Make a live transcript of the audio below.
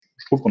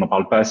trouve qu'on n'en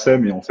parle pas assez,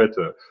 mais en fait,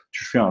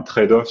 tu fais un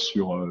trade-off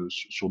sur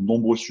de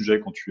nombreux sujets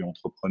quand tu es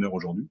entrepreneur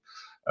aujourd'hui,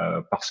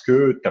 parce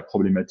que ta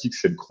problématique,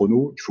 c'est le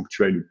chrono. Il faut que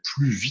tu ailles le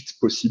plus vite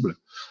possible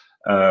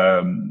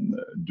euh,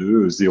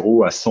 de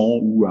 0 à 100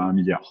 ou à 1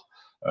 milliard,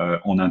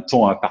 en un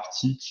temps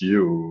imparti qui est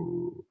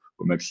au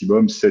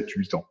maximum 7,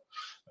 8 ans.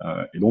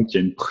 Et donc, il y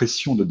a une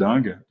pression de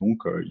dingue.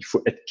 Donc, il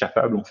faut être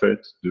capable, en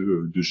fait,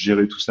 de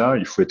gérer tout ça.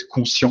 Il faut être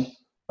conscient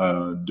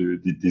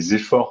des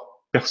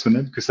efforts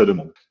personnels que ça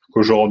demande. Donc,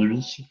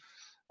 aujourd'hui,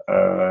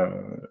 euh,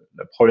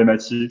 la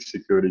problématique,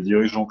 c'est que les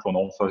dirigeants que l'on a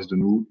en face de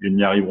nous, ils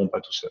n'y arriveront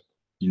pas tout seuls.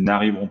 Ils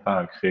n'arriveront pas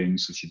à créer une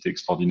société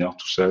extraordinaire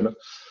tout seuls.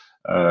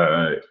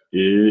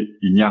 Et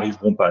ils n'y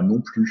arriveront pas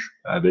non plus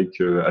avec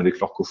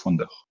leur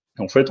co-founder.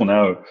 En fait, on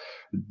a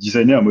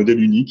designé un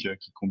modèle unique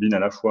qui combine à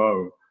la fois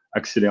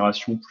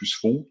accélération plus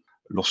fond.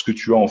 Lorsque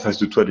tu as en face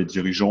de toi des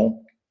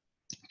dirigeants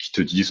qui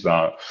te disent,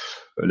 bah,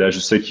 là, je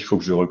sais qu'il faut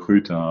que je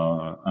recrute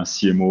un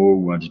CMO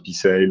ou un VP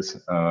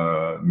Sales,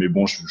 mais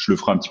bon, je le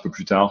ferai un petit peu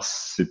plus tard,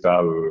 c'est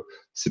pas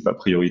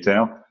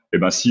prioritaire. Eh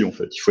ben si, en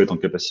fait, il faut être en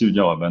capacité de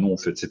dire, ah ben non, en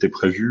fait, c'était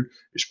prévu,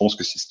 et je pense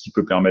que c'est ce qui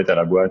peut permettre à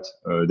la boîte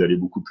d'aller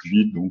beaucoup plus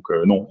vite. Donc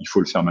non, il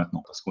faut le faire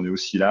maintenant, parce qu'on est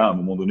aussi là à un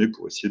moment donné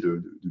pour essayer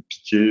de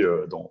piquer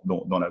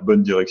dans la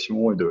bonne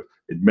direction et de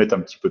mettre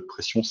un petit peu de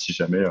pression si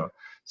jamais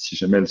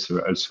elle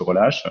se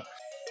relâche.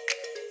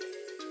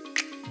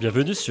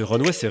 Bienvenue sur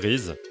Runway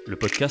Series, le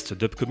podcast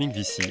d'Upcoming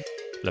VC,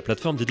 la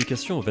plateforme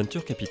d'éducation au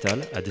venture capital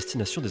à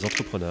destination des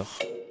entrepreneurs,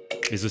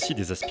 mais aussi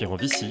des aspirants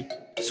VC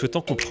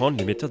souhaitant comprendre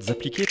les méthodes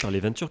appliquées par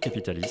les venture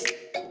capitalistes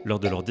lors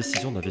de leur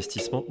décision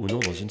d'investissement ou non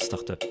dans une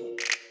startup.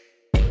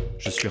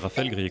 Je suis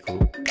Raphaël Grieco,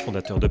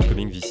 fondateur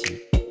d'Upcoming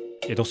VC,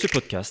 et dans ce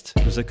podcast,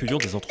 nous accueillons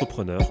des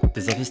entrepreneurs,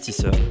 des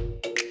investisseurs,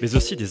 mais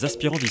aussi des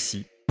aspirants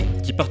VC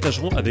qui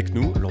partageront avec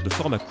nous, lors de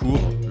formats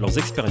courts, leurs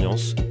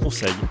expériences,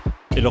 conseils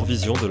et leur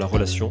vision de la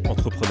relation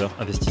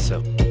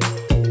entrepreneur-investisseur.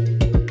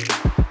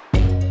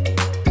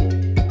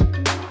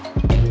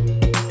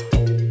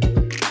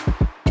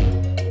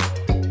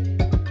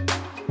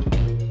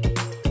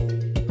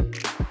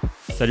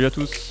 Salut à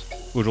tous.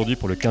 Aujourd'hui,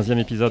 pour le 15e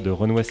épisode de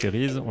Runway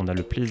Series, on a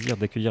le plaisir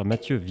d'accueillir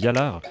Mathieu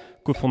Vialard,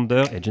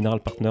 co-founder et general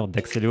partner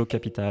d'Axeléo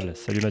Capital.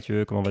 Salut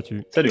Mathieu, comment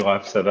vas-tu ? Salut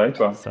Raph, ça va et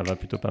toi ? Ça va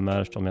plutôt pas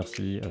mal, je te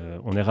remercie.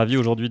 On est ravis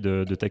aujourd'hui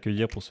de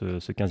t'accueillir pour ce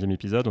 15e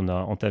épisode. On a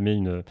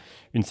entamé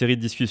une série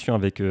de discussions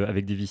avec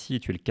des VC et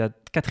tu es le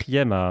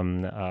quatrième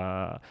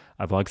à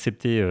avoir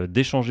accepté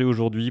d'échanger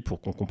aujourd'hui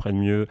pour qu'on comprenne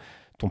mieux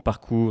ton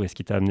parcours et ce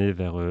qui t'a amené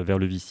vers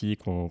le VC,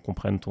 qu'on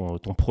comprenne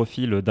ton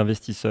profil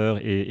d'investisseur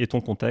et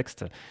ton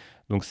contexte.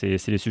 Donc c'est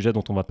les sujets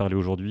dont on va parler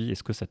aujourd'hui.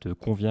 Est-ce que ça te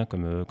convient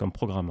comme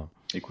programme ?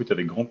 Écoute,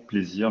 avec grand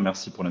plaisir.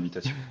 Merci pour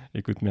l'invitation.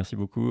 Écoute, merci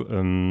beaucoup.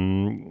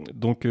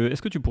 Donc,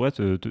 est-ce que tu pourrais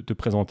te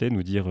présenter,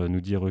 nous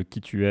dire qui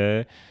tu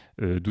es,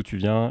 d'où tu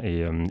viens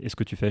et ce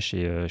que tu fais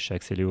chez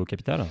Axeléo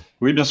Capital ?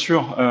 Oui, bien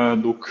sûr.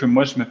 Donc,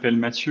 moi, je m'appelle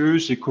Mathieu.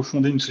 J'ai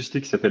cofondé une société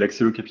qui s'appelle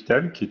Axeléo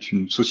Capital, qui est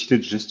une société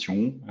de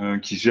gestion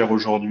qui gère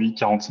aujourd'hui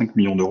 45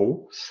 millions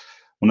d'euros.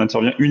 On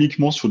intervient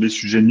uniquement sur des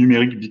sujets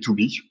numériques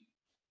B2B,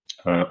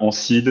 en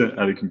seed,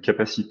 avec une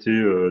capacité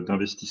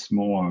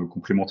d'investissement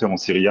complémentaire en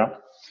série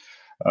A.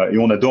 Et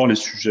on adore les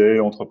sujets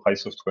enterprise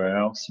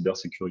software,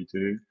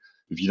 cybersécurité,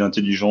 ville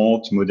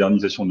intelligente,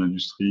 modernisation de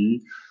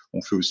l'industrie.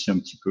 On fait aussi un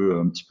petit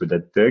peu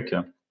d'adtech.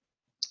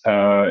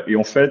 Et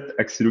en fait,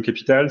 Axeléo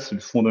Capital, c'est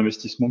le fonds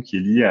d'investissement qui est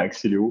lié à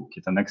Axeléo, qui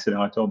est un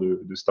accélérateur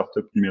de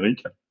startups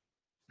numériques.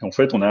 Et en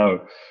fait, on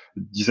a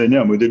designé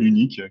un modèle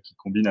unique qui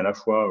combine à la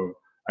fois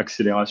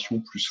accélération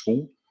plus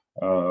fonds.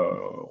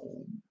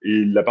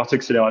 Et la partie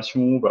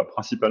accélération va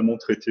principalement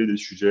traiter des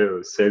sujets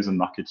sales and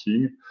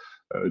marketing,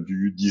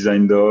 du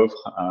design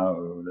d'offres à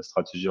la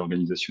stratégie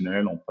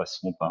organisationnelle, en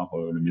passant par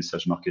le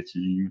message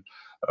marketing,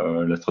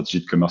 la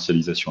stratégie de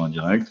commercialisation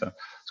indirecte.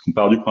 Parce qu'on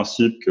part du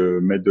principe que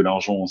mettre de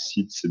l'argent en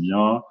site, c'est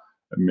bien,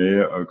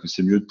 mais que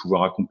c'est mieux de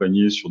pouvoir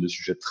accompagner sur des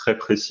sujets très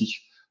précis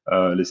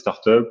les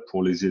startups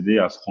pour les aider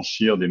à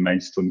franchir des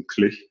milestones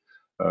clés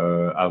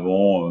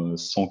avant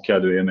 100 cas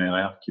de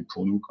MRR, qui est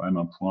pour nous quand même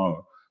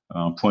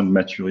un point de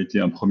maturité,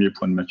 un premier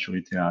point de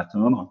maturité à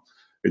atteindre.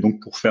 Et donc,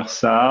 pour faire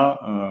ça,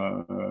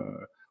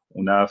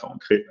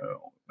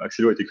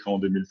 Axeléo a été créé en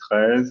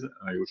 2013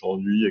 et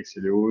aujourd'hui,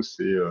 Axeléo,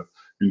 c'est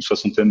une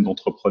soixantaine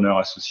d'entrepreneurs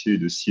associés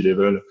de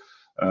C-level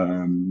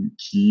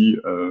qui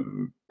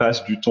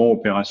passent du temps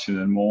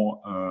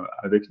opérationnellement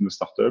avec nos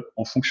startups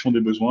en fonction des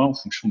besoins, en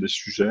fonction des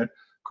sujets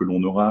que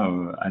l'on aura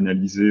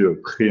analysés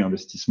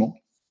pré-investissement.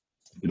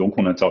 Et donc,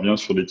 on intervient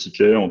sur des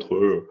tickets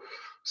entre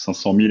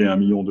 500 000 et 1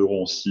 million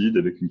d'euros en seed,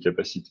 avec une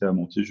capacité à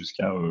monter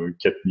jusqu'à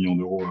 4 millions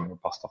d'euros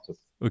par startup.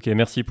 Ok,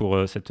 merci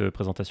pour cette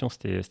présentation,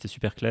 c'était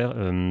super clair.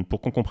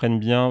 Pour qu'on comprenne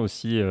bien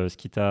aussi ce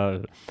qui t'a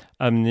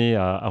amené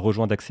à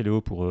rejoindre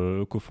Axeléo pour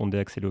cofonder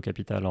Axeléo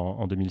Capital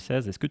en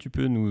 2016, est-ce que tu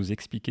peux nous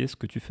expliquer ce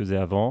que tu faisais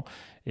avant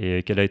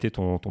et quel a été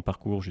ton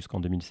parcours jusqu'en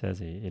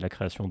 2016 et la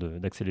création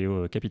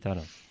d'Axeléo Capital ?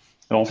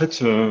 Alors en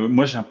fait,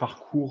 moi j'ai un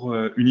parcours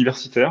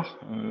universitaire.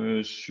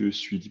 Je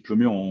suis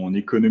diplômé en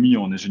économie et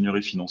en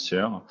ingénierie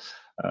financière.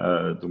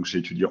 Donc j'ai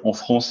étudié en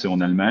France et en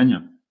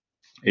Allemagne.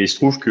 Et il se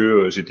trouve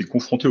que j'ai été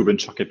confronté au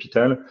venture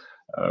capital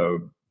euh,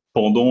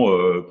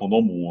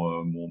 pendant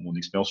mon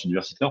expérience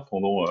universitaire,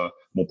 pendant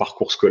mon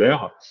parcours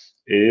scolaire.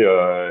 Et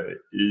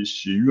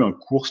j'ai eu un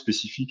cours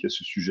spécifique à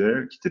ce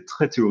sujet qui était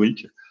très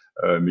théorique,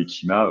 mais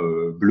qui m'a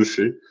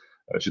bluffé.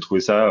 J'ai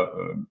trouvé ça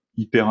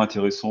hyper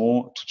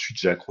intéressant. Tout de suite,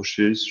 j'ai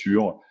accroché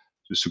sur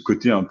ce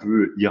côté un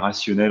peu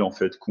irrationnel en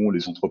fait qu'ont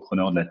les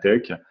entrepreneurs de la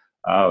tech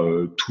à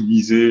tout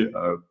miser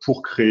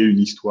pour créer une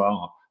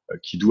histoire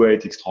qui doit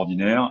être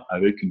extraordinaire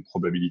avec une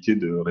probabilité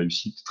de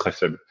réussite très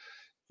faible.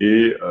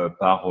 Et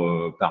par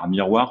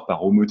miroir,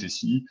 par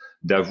homothétie,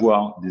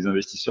 d'avoir des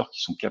investisseurs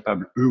qui sont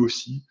capables eux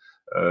aussi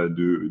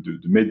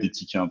de mettre des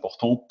tickets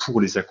importants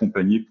pour les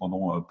accompagner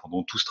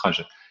pendant tout ce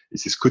trajet. Et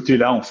c'est ce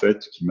côté-là, en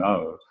fait, qui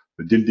m'a,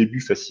 dès le début,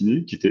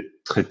 fasciné, qui était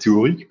très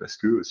théorique, parce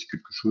que c'est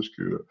quelque chose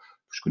que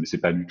je connaissais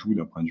pas du tout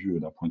d'un point de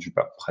vue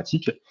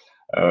pratique.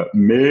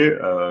 Mais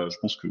je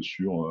pense que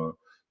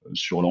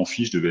sur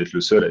l'amphi, je devais être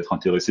le seul à être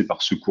intéressé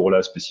par ce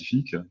cours-là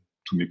spécifique.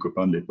 Tous mes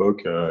copains de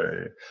l'époque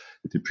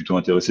étaient plutôt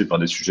intéressés par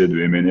des sujets de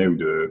M&A ou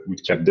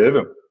de cap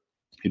dev.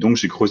 Et donc,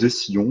 j'ai creusé ce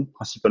sillon,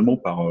 principalement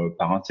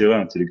par intérêt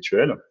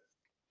intellectuel.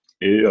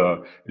 Et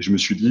je me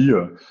suis dit,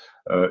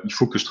 il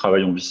faut que je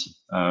travaille en VC.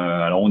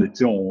 Alors, on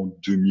était en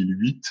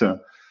 2008.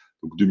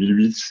 Donc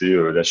 2008, c'est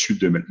la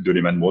chute de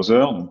Lehman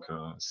Brothers. Donc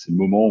c'est le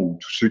moment où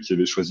tous ceux qui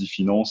avaient choisi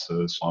finance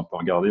sont un peu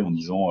regardés en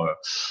disant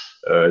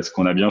est-ce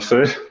qu'on a bien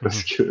fait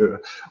parce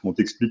que on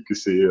t'explique que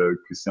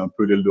c'est un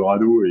peu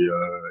l'Eldorado et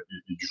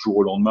du jour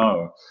au lendemain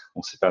on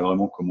ne sait pas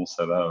vraiment comment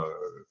ça va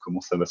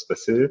se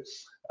passer.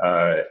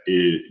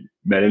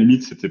 Mais à la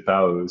limite c'était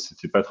pas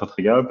très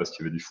très grave parce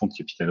qu'il y avait des fonds de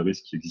capital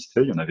risque qui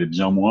existaient, il y en avait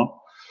bien moins.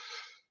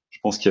 Je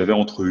pense qu'il y avait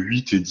entre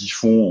 8 et 10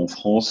 fonds en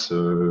France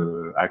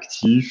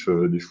actifs,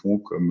 des fonds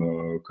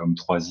comme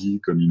 3i,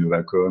 comme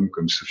Innovacom,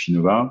 comme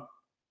Sofinova.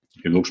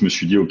 Et donc, je me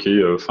suis dit, OK,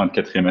 fin de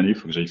quatrième année, il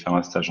faut que j'aille faire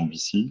un stage en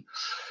VC.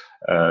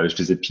 Je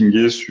les ai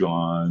pingés sur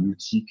un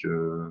outil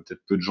que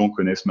peut-être peu de gens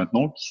connaissent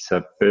maintenant, qui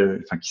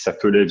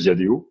s'appelait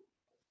Viadeo.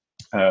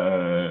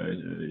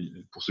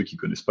 Pour ceux qui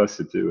connaissent pas,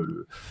 c'était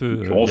le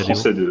concurrent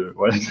français de,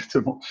 ouais,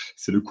 exactement.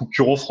 C'est le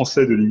concurrent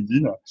français de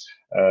LinkedIn.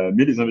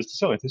 Mais les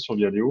investisseurs étaient sur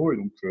Viadeo et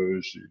donc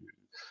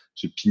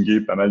j'ai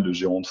pingé pas mal de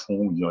gérants de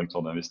fonds ou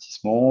directeurs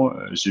d'investissement.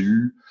 J'ai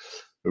eu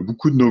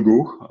beaucoup de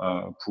no-go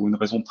pour une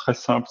raison très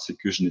simple, c'est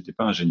que je n'étais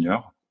pas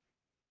ingénieur.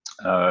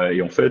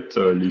 Et en fait,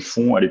 les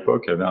fonds à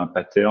l'époque avaient un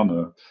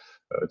pattern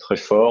très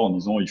fort en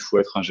disant il faut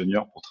être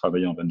ingénieur pour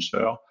travailler en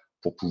venture,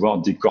 pour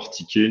pouvoir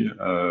décortiquer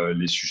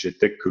les sujets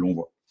tech que l'on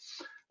voit.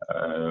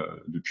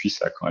 Depuis,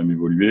 ça a quand même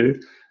évolué.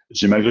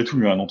 J'ai malgré tout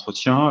eu un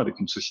entretien avec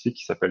une société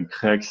qui s'appelle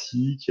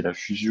Creaxi, qui est la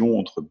fusion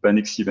entre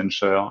Banexi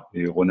Venture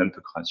et Ronald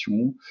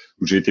Création,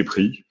 où j'ai été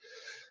pris.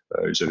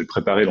 J'avais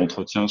préparé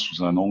l'entretien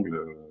sous un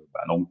angle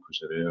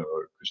que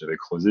j'avais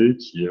creusé,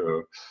 qui est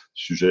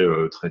sujet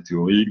très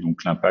théorique,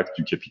 donc l'impact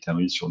du capital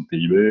risque sur le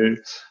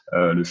PIB,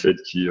 le fait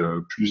qu'il y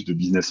ait plus de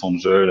business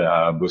angels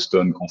à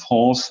Boston qu'en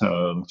France.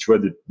 Donc tu vois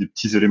des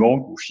petits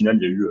éléments. Au final,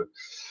 il y a eu,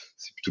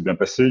 c'est plutôt bien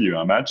passé. Il y a eu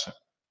un match.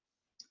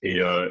 Et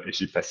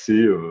j'ai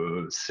passé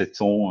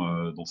 7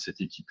 ans dans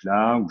cette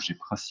équipe-là où j'ai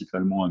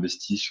principalement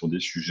investi sur des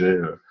sujets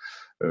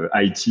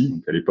IT.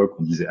 Donc à l'époque,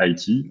 on disait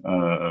IT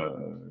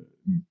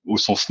au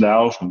sens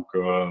large. Donc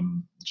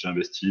j'ai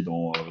investi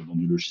dans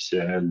du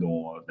logiciel,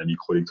 dans de la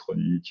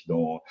microélectronique,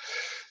 dans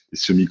des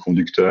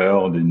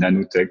semi-conducteurs, des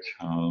nanotech.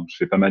 Je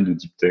fais pas mal de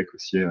deep tech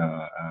aussi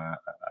à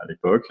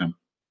l'époque.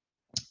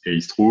 Et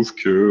il se trouve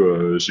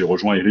que j'ai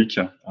rejoint Eric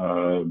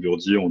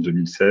Burdier en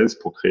 2016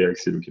 pour créer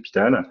Accélo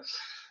Capital.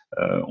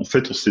 En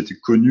fait, on s'était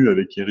connus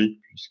avec Eric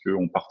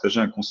puisqu'on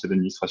partageait un conseil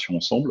d'administration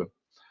ensemble.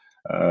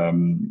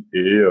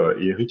 Et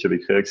Eric avait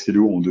créé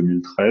Accélo en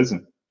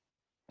 2013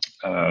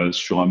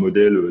 sur un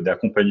modèle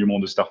d'accompagnement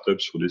de start-up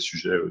sur des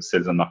sujets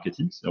sales and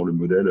marketing, c'est-à-dire le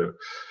modèle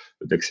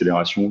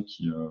d'accélération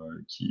qui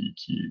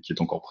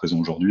est encore présent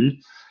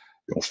aujourd'hui.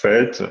 Et en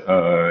fait,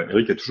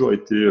 Eric a toujours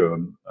été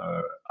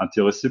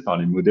intéressé par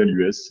les modèles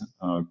US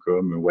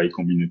comme Y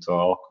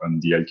Combinator, comme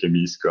The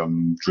Alchemist,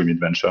 comme Dream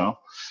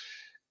Adventure.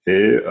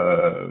 Et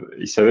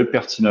il savait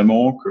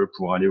pertinemment que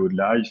pour aller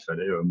au-delà, il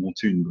fallait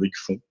monter une brique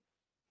fond.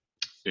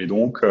 Et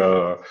donc,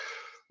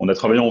 on a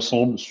travaillé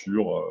ensemble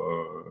sur,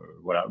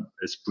 voilà,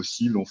 est-ce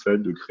possible en fait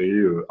de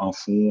créer un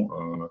fonds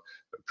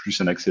plus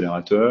un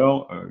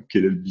accélérateur?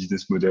 Quel est le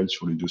business model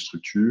sur les deux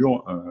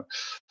structures?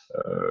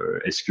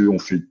 Est-ce qu'on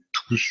fait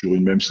tout sur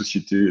une même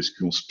société? Est-ce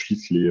qu'on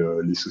split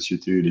les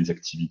sociétés et les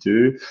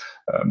activités?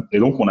 Et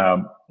donc, on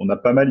a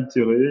pas mal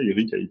itéré.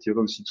 Eric a itéré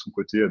aussi de son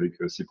côté avec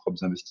ses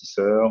propres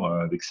investisseurs,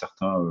 avec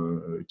certains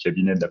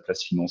cabinets de la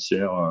place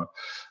financière,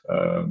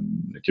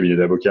 cabinets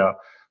d'avocats,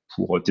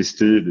 pour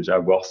tester déjà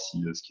voir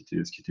si ce qui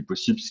était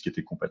possible, ce qui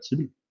était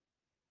compatible.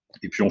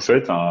 Et puis en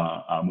fait,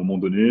 à un moment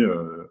donné,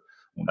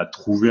 on a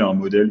trouvé un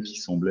modèle qui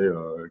semblait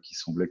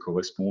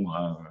correspondre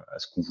à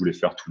ce qu'on voulait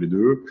faire tous les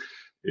deux.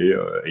 Et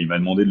il m'a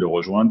demandé de le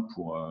rejoindre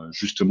pour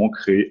justement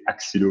créer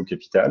Accélo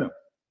Capital.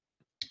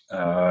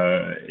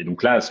 Et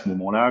donc là, à ce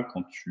moment-là,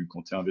 quand tu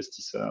es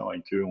investisseur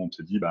et qu'on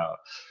te dit, bah,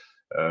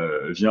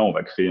 viens, on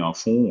va créer un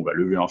fonds, on va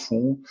lever un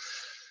fonds.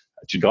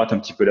 Tu te grattes un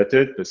petit peu la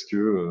tête parce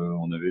que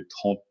on avait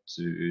 30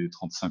 et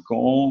 35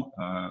 ans.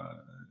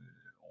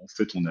 En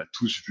fait, on a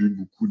tous vu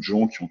beaucoup de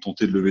gens qui ont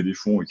tenté de lever des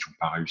fonds et qui n'ont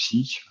pas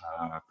réussi,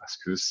 parce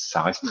que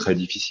ça reste très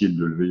difficile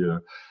de lever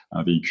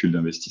un véhicule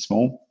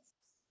d'investissement.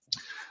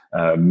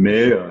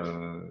 Mais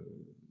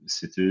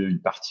c'était une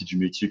partie du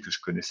métier que je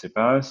connaissais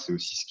pas. C'est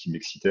aussi ce qui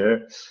m'excitait.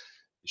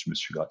 Et je me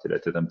suis gratté la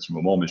tête un petit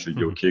moment, mais je lui ai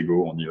dit, OK,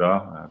 go, on y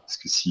va. Parce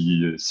que si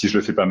je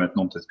le fais pas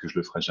maintenant, peut-être que je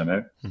le ferai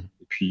jamais.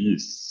 Et puis,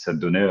 ça te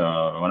donnait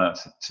voilà,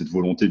 cette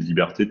volonté de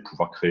liberté de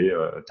pouvoir créer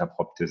ta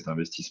propre thèse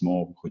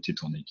d'investissement, recruter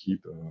ton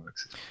équipe,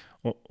 etc.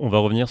 On va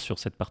revenir sur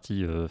cette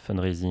partie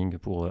fundraising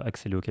pour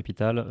accéder au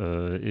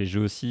capital. Et j'ai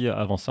aussi,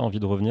 avant ça,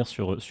 envie de revenir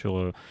sur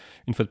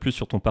une fois de plus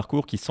sur ton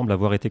parcours qui semble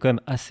avoir été quand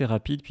même assez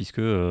rapide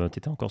puisque tu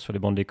étais encore sur les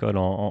bancs de l'école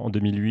en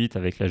 2008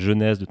 avec la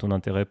jeunesse de ton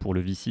intérêt pour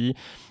le VC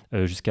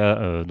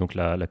jusqu'à donc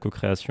la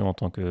co-création en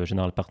tant que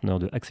général partner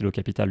de Accéléo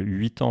Capital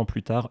 8 ans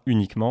plus tard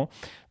uniquement.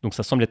 Donc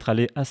ça semble être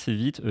allé assez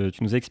vite.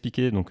 Tu nous as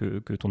expliqué donc,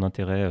 que ton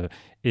intérêt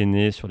est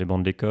né sur les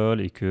bancs de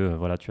l'école et que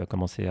voilà, tu as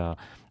commencé à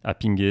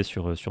pinguer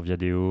sur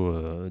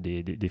Viadeo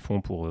des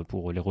fonds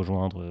pour les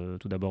rejoindre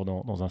tout d'abord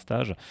dans un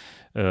stage.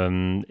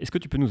 Est-ce que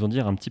tu peux nous en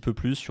dire un petit peu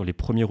plus sur les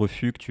premiers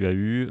refus que tu as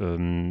eus?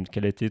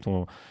 Quelle a été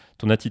ton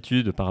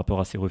attitude par rapport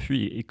à ces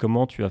refus et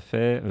comment tu as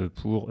fait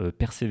pour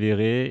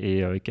persévérer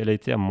et quelle a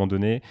été à un moment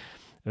donné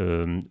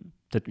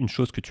peut-être une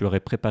chose que tu aurais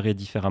préparée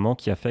différemment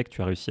qui a fait que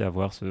tu as réussi à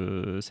avoir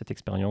cette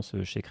expérience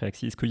chez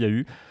Creaxi? Est-ce qu'il y a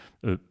eu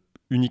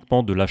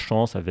uniquement de la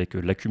chance avec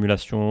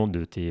l'accumulation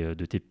de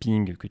tes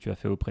pings que tu as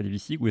fait auprès des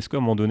VC ou est-ce qu'à un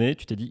moment donné,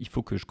 tu t'es dit il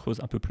faut que je creuse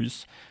un peu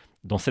plus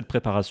dans cette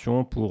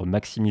préparation pour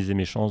maximiser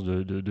mes chances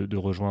de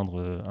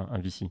rejoindre un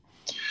VC?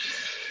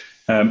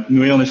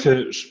 Oui, en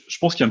effet, je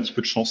pense qu'il y a un petit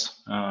peu de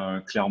chance,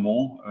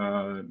 clairement,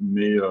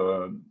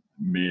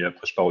 mais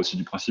après, je pars aussi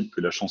du principe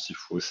que la chance, il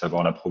faut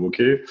savoir la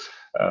provoquer.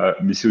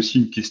 Mais c'est aussi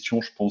une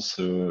question, je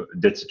pense,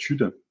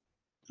 d'attitude,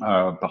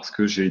 parce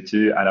que j'ai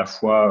été à la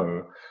fois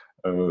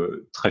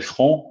très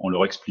franc en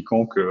leur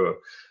expliquant que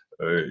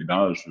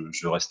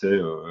je restais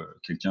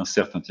quelqu'un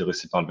certes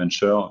intéressé par le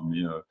venture,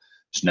 mais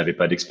je n'avais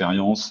pas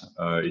d'expérience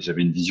et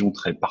j'avais une vision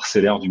très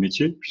parcellaire du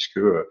métier,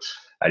 puisque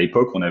à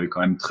l'époque, on avait quand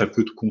même très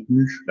peu de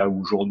contenu, là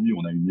où aujourd'hui,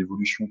 on a une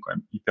évolution quand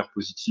même hyper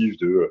positive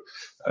de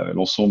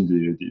l'ensemble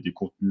des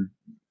contenus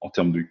en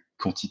termes de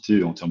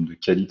quantité, en termes de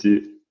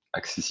qualité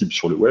accessibles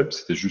sur le web.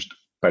 C'était juste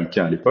pas le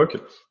cas à l'époque.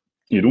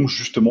 Et donc,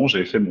 justement,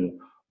 j'avais fait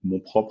mon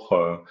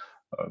propre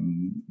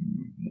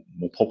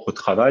mon propre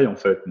travail, en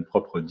fait, mon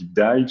propre deep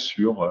dive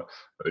sur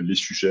les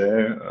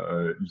sujets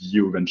liés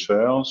au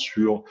venture,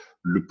 sur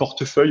le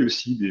portefeuille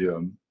aussi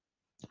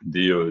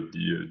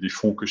des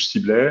fonds que je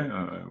ciblais,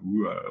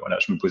 où voilà,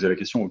 je me posais la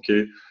question, OK,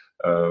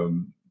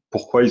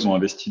 pourquoi ils ont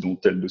investi dans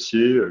tel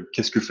dossier,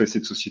 qu'est-ce que fait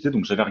cette société?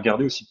 Donc, j'avais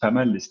regardé aussi pas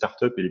mal les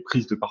startups et les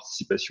prises de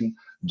participation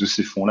de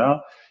ces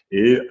fonds-là.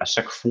 Et à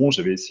chaque fonds,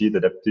 j'avais essayé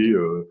d'adapter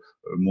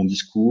mon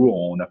discours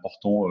en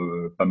apportant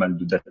pas mal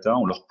de data,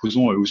 en leur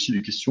posant aussi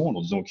des questions, en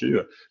leur disant, OK,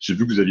 j'ai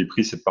vu que vous aviez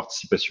pris cette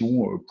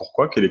participation,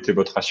 pourquoi? Quel était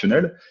votre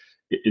rationnel?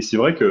 Et c'est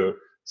vrai que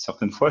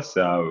certaines fois,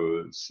 ça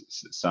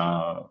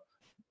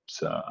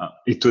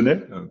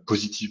étonnait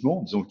positivement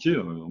en disant, OK,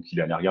 donc il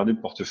est allé regarder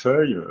le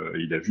portefeuille,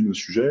 il a vu nos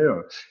sujets,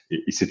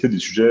 et c'était des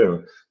sujets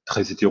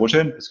très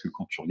hétérogènes, parce que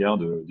quand tu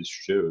regardes des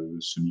sujets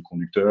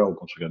semi-conducteurs, ou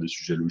quand tu regardes des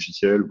sujets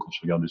logiciels, ou quand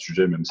tu regardes des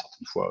sujets même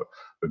certaines fois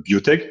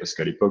biotech, parce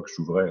qu'à l'époque,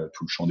 j'ouvrais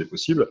tout le champ des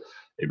possibles,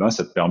 et ben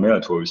ça te permet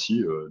à toi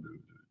aussi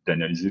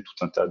d'analyser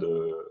tout un tas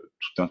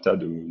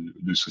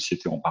de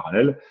sociétés en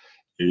parallèle.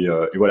 Et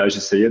voilà,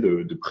 j'essayais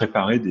de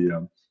préparer des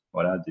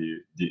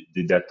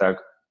data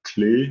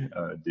clés,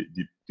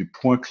 des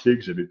points clés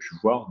que j'avais pu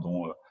voir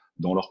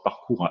dans leur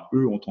parcours à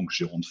eux en tant que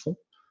gérant de fonds,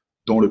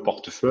 dans leur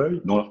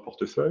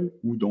portefeuille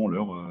ou dans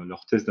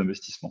leur thèse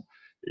d'investissement.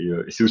 Et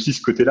c'est aussi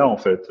ce côté-là, en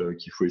fait,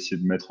 qu'il faut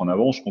essayer de mettre en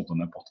avant, je pense, dans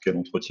n'importe quel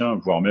entretien,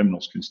 voire même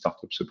lorsqu'une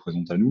startup se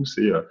présente à nous,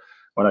 c'est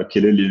voilà,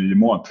 quel est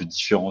l'élément un peu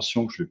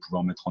différenciant que je vais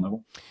pouvoir mettre en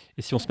avant.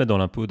 Et si on se met dans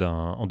l'impôt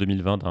en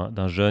 2020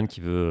 d'un jeune qui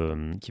veut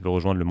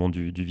rejoindre le monde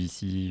du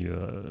VC,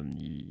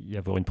 y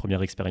avoir une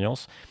première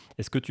expérience,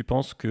 est-ce que tu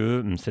penses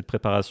que cette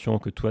préparation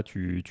que toi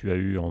tu as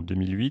eue en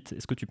 2008,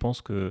 est-ce que tu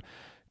penses que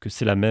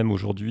c'est la même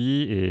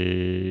aujourd'hui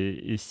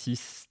et si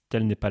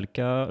tel n'est pas le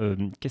cas,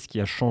 qu'est-ce qui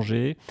a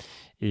changé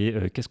et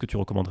qu'est-ce que tu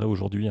recommanderais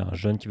aujourd'hui à un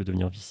jeune qui veut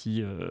devenir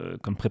VC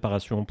comme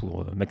préparation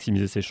pour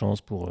maximiser ses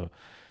chances pour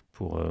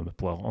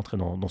pouvoir entrer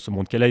dans ce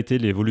monde? Quelle a été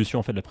l'évolution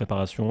en fait de la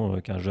préparation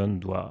qu'un jeune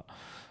doit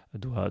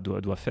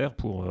faire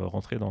pour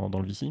rentrer dans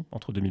le VC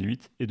entre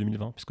 2008 et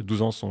 2020, puisque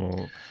 12 ans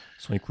sont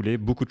écoulés,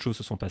 beaucoup de choses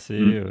se sont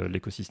passées,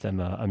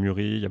 l'écosystème a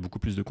mûri, il y a beaucoup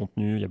plus de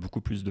contenu, il y a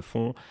beaucoup plus de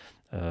fonds.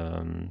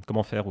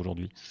 Comment faire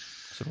aujourd'hui,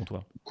 selon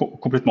toi?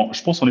 Complètement.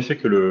 Je pense en effet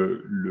que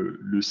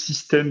le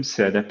système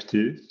s'est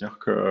adapté, c'est-à-dire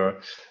que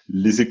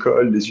les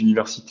écoles, les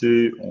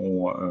universités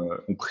ont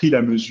pris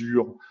la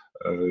mesure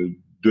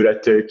de la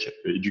tech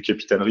et du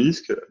capital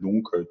risque.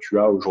 Donc, tu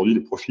as aujourd'hui des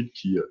profils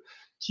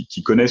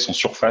qui connaissent en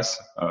surface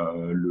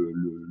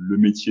le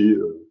métier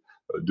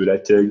de la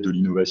tech, de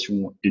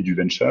l'innovation et du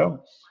venture.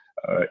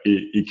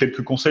 Et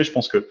quelques conseils, je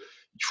pense que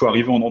il faut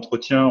arriver en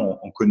entretien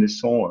en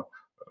connaissant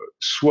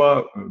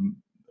soit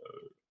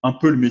un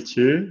peu le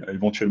métier,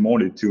 éventuellement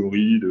les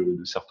théories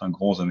de certains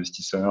grands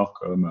investisseurs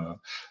comme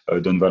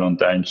Don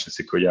Valentine chez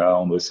Sequoia,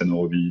 Andreessen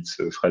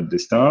Horowitz, Fred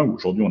Destin, où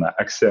aujourd'hui on a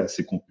accès à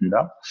ces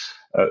contenus-là,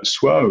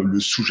 soit le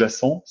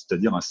sous-jacent,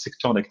 c'est-à-dire un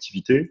secteur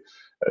d'activité,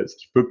 ce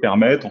qui peut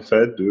permettre en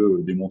fait de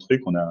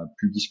démontrer qu'on a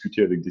pu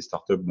discuter avec des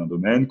startups d'un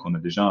domaine, qu'on a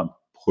déjà un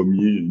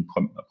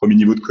premier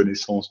niveau de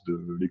connaissance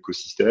de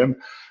l'écosystème,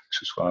 que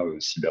ce soit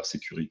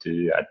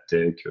cybersécurité,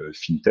 adtech,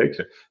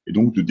 fintech, et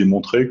donc de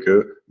démontrer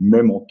que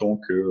même en tant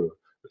que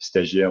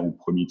stagiaire ou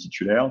premier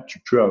titulaire, tu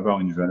peux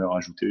avoir une valeur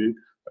ajoutée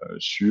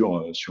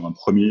sur un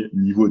premier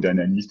niveau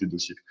d'analyse des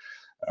dossiers.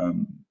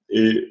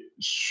 Et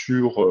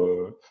sur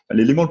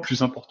l'élément le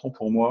plus important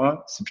pour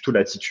moi, c'est plutôt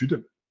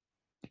l'attitude,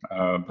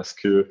 parce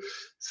que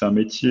c'est un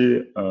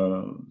métier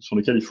sur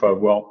lequel il faut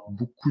avoir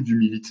beaucoup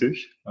d'humilité,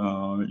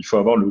 il faut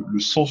avoir le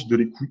sens de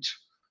l'écoute,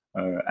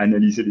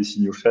 analyser les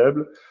signaux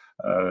faibles,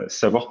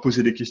 savoir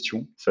poser des questions.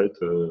 En fait,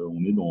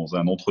 on est dans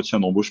un entretien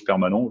d'embauche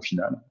permanent au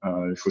final.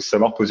 Il faut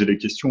savoir poser les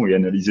questions et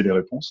analyser les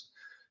réponses.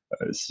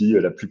 Si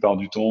la plupart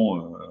du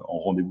temps, en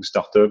rendez-vous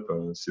start-up,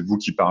 c'est vous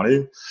qui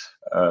parlez,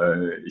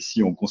 et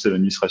si en conseil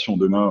d'administration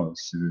demain,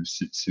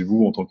 c'est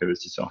vous en tant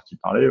qu'investisseur qui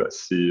parlez, bah,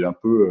 c'est un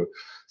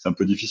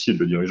peu difficile.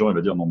 Le dirigeant, il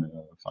va dire non, mais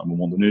à un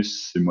moment donné,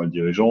 c'est moi le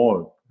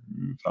dirigeant.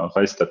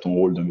 Reste à ton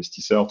rôle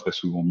d'investisseur, très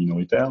souvent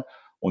minoritaire.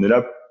 On est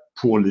là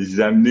pour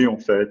les amener en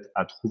fait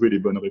à trouver les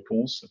bonnes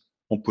réponses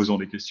en posant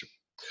des questions.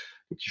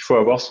 Donc il faut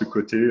avoir ce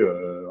côté,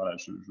 voilà,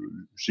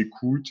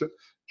 j'écoute,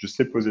 je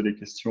sais poser des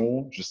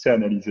questions, je sais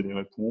analyser les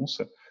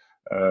réponses.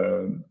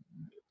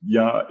 Il y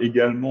a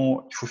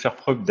également, il faut faire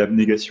preuve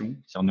d'abnégation,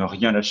 c'est-à-dire ne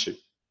rien lâcher.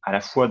 À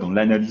la fois dans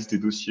l'analyse des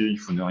dossiers, il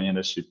faut ne rien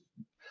lâcher,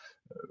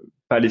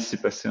 pas laisser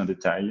passer un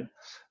détail,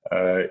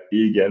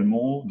 et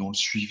également dans le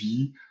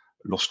suivi,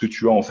 lorsque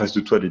tu as en face de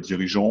toi des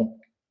dirigeants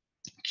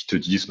qui te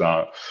disent,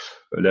 bah,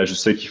 là, je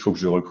sais qu'il faut que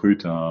je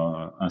recrute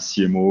un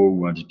CMO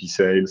ou un VP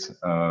Sales,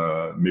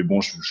 mais bon,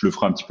 je le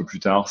ferai un petit peu plus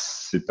tard,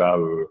 c'est pas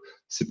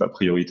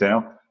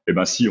prioritaire. Eh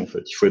ben si, en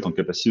fait, il faut être en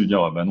capacité de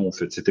dire, ah ben non, en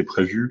fait, c'était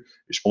prévu,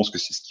 et je pense que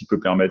c'est ce qui peut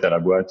permettre à la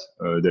boîte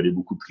d'aller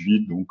beaucoup plus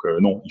vite. Donc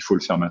non, il faut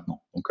le faire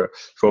maintenant. Donc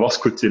il faut avoir ce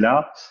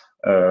côté-là,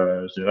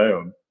 je dirais,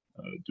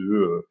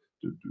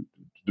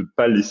 de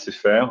pas laisser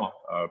faire,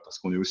 parce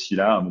qu'on est aussi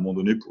là à un moment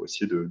donné pour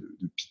essayer de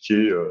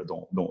piquer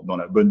dans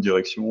la bonne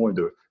direction et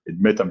de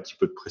mettre un petit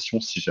peu de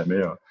pression si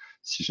jamais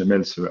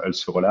elle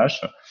se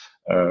relâche.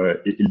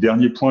 Et le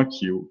dernier point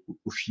qui est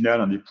au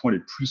final un des points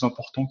les plus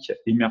importants qui a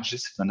émergé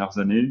ces dernières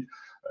années,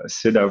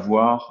 c'est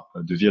d'avoir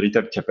de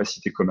véritables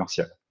capacités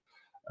commerciales.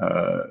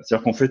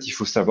 C'est-à-dire qu'en fait, il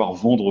faut savoir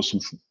vendre son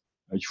fonds.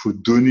 Il faut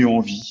donner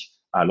envie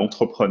à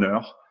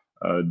l'entrepreneur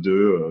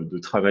de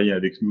travailler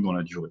avec nous dans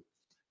la durée.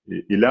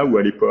 Et là où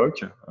à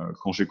l'époque,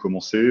 quand j'ai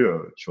commencé,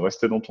 tu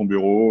restais dans ton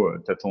bureau,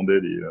 tu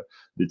attendais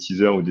des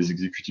teasers ou des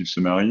executive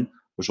summary.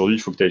 Aujourd'hui, il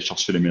faut que tu ailles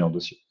chercher les meilleurs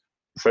dossiers.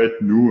 En fait,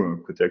 nous,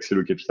 côté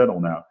Accelo Capital,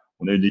 on a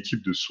une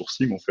équipe de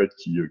sourcing en fait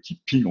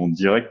qui ping en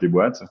direct des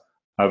boîtes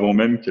avant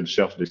même qu'elles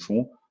cherchent des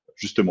fonds,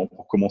 justement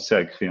pour commencer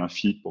à créer un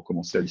fit, pour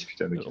commencer à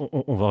discuter avec eux.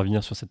 On va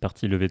revenir sur cette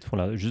partie levée de fonds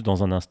là juste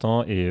dans un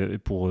instant et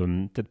pour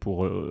peut-être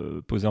pour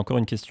poser encore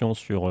une question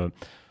sur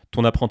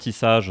ton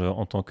apprentissage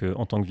en tant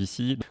que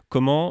VC.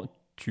 Comment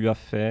tu as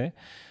fait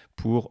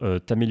pour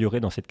t'améliorer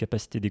dans cette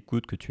capacité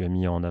d'écoute que tu as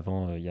mis en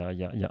avant il y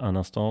a un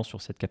instant,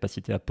 sur cette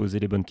capacité à poser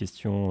les bonnes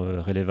questions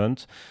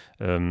relevantes.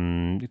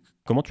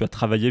 Comment tu as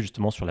travaillé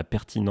justement sur la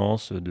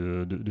pertinence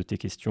de tes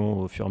questions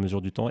au fur et à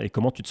mesure du temps, et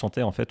comment tu te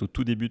sentais en fait au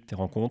tout début de tes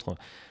rencontres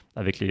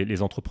avec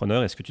les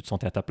entrepreneurs? Est-ce que tu te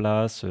sentais à ta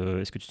place?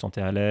 Est-ce que tu te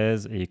sentais à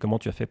l'aise? Et comment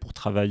tu as fait pour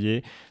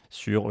travailler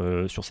sur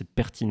cette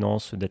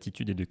pertinence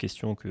d'attitude et de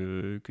questions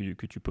que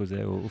tu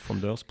posais aux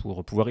founders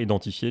pour pouvoir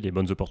identifier les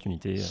bonnes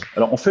opportunités?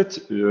 Alors en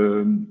fait,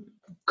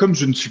 comme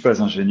je ne suis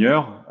pas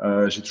ingénieur,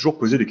 j'ai toujours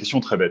posé des questions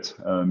très bêtes,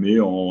 mais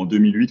en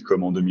 2008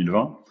 comme en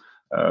 2020.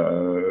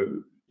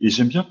 Et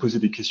j'aime bien poser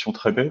des questions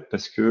très bêtes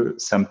parce que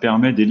ça me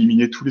permet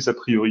d'éliminer tous les a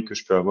priori que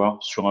je peux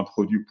avoir sur un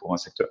produit ou pour un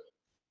secteur.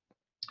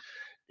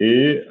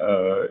 Et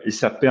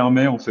ça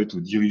permet en fait aux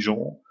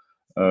dirigeants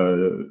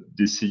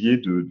d'essayer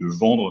de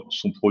vendre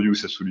son produit ou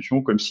sa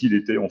solution comme s'il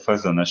était en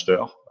face d'un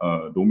acheteur,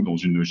 donc dans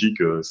une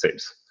logique sales.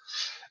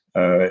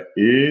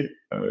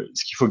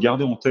 Ce qu'il faut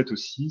garder en tête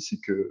aussi, c'est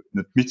que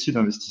notre métier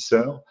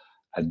d'investisseur,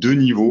 à deux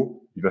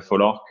niveaux, il va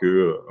falloir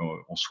que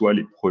on soit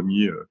les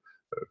premiers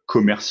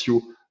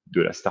commerciaux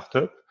de la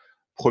startup.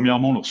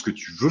 Premièrement, lorsque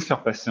tu veux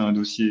faire passer un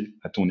dossier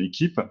à ton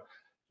équipe,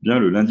 eh bien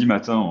le lundi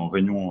matin en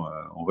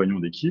réunion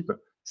d'équipe,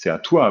 c'est à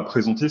toi à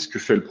présenter ce que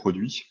fait le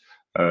produit,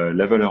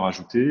 la valeur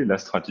ajoutée, la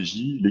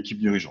stratégie, l'équipe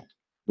dirigeante.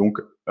 Donc,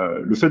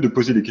 le fait de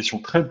poser des questions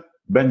très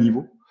bas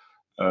niveau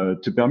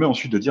te permet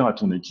ensuite de dire à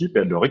ton équipe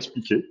et de leur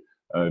expliquer,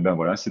 ben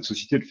voilà, cette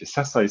société, elle fait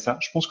ça, ça et ça.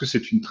 Je pense que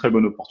c'est une très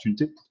bonne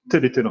opportunité pour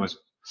telle et telle raison.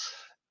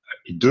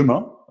 Et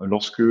demain,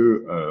 lorsque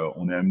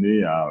on est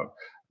amené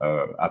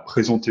à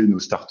présenter nos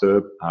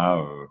startups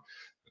à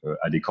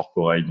à des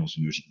corporates dans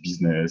une logique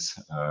business,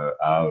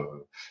 à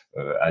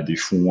des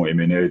fonds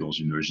M&A dans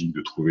une logique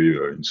de trouver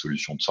une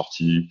solution de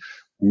sortie,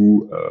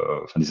 ou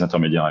enfin des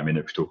intermédiaires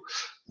M&A plutôt,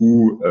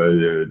 ou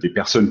des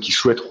personnes qui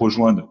souhaitent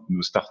rejoindre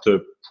nos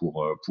startups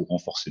pour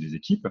renforcer les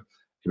équipes,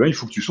 eh ben, il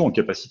faut que tu sois en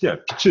capacité à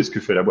pitcher ce que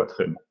fait la boîte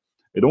réellement.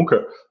 Et donc,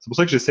 c'est pour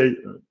ça que j'essaye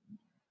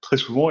très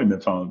souvent, et même,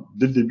 enfin,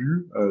 dès le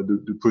début,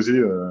 de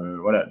poser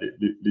voilà,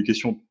 les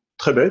questions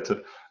très bêtes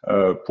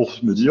pour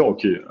me dire,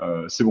 OK,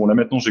 c'est bon, là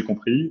maintenant j'ai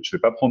compris, je vais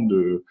pas prendre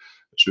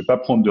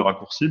de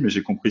raccourcis, mais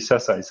j'ai compris ça,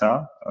 ça et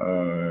ça,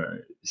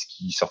 ce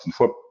qui certaines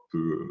fois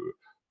peut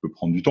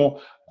prendre du temps.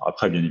 Alors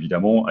après, bien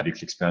évidemment,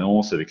 avec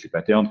l'expérience, avec les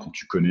patterns, quand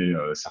tu connais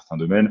certains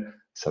domaines,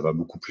 ça va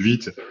beaucoup plus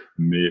vite.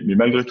 Mais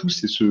malgré tout,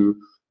 c'est ce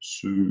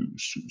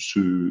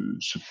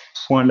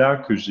point-là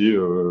que j'ai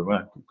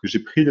voilà, que j'ai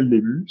pris dès le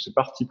début, ce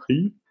parti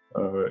pris,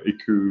 et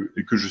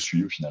que je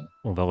suis au final.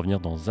 On va revenir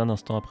dans un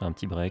instant après un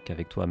petit break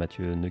avec toi,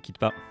 Mathieu. Ne quitte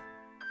pas.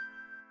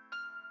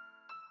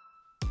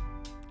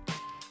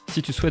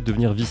 Si tu souhaites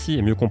devenir VC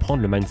et mieux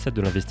comprendre le mindset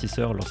de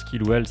l'investisseur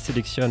lorsqu'il ou elle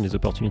sélectionne les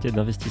opportunités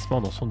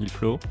d'investissement dans son deal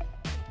flow,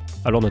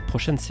 alors notre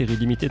prochaine série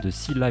limitée de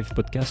 6 live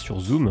podcasts sur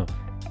Zoom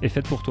est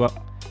faite pour toi.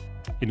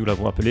 Et nous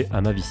l'avons appelée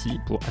AmaVC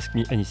pour Ask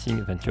Me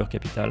Anything Venture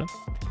Capital.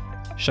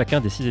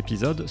 Chacun des 6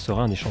 épisodes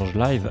sera un échange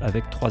live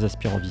avec 3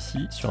 aspirants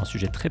VC sur un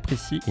sujet très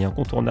précis et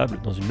incontournable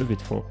dans une levée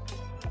de fonds.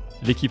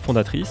 L'équipe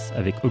fondatrice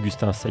avec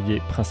Augustin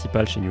Saillet,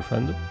 principal chez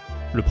Newfund,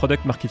 le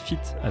Product Market Fit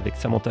avec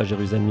Samantha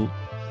Jérusalemi,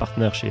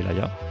 partenaire chez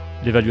Elaya,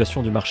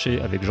 l'évaluation du marché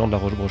avec Jean de la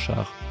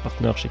Roche-Brochard,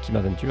 partenaire chez Kima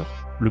Venture,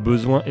 le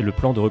besoin et le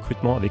plan de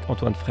recrutement avec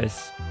Antoine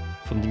Fraisse,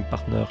 founding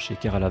partner chez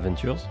Kerala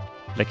Ventures,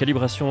 la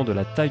calibration de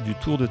la taille du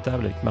tour de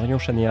table avec Marion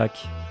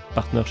Chanéac,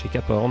 partenaire chez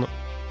Caphorn,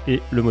 et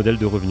le modèle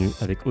de revenu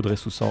avec Audrey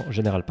Soussan,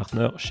 General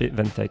Partner chez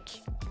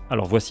Ventech.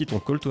 Alors voici ton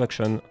call to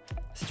action.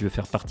 Si tu veux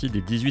faire partie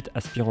des 18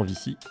 aspirants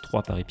VC,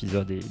 3 par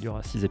épisode et il y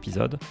aura 6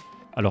 épisodes,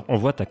 alors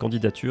envoie ta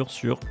candidature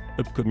sur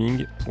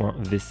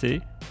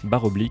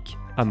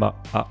upcoming.vc/ama.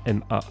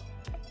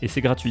 Et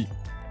c'est gratuit.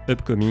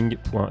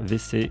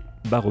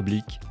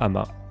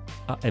 upcoming.vc/ama.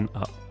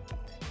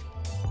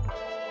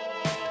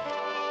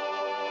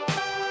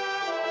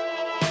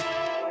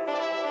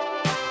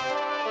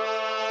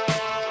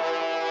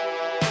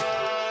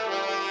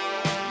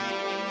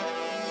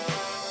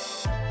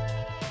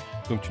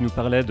 Donc tu nous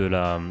parlais de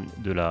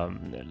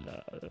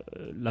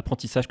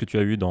l'apprentissage que tu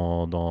as eu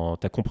dans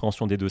ta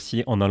compréhension des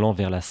dossiers en allant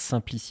vers la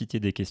simplicité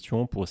des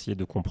questions pour essayer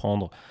de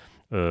comprendre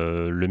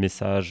le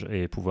message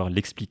et pouvoir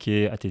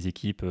l'expliquer à tes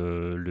équipes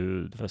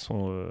de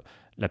façon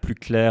la plus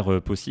claire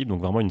possible.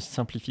 Donc vraiment une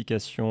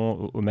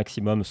simplification au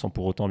maximum sans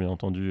pour autant bien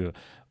entendu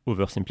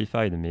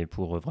oversimplified, mais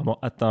pour vraiment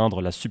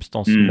atteindre la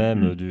substance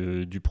même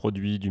du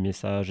produit, du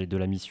message et de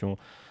la mission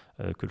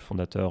que le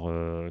fondateur,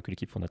 que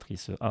l'équipe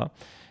fondatrice a.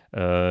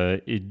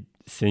 Et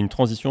c'est une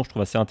transition, je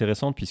trouve, assez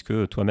intéressante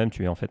puisque toi-même,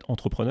 tu es en fait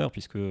entrepreneur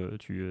puisque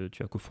tu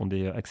as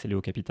cofondé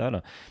Axeléo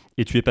Capital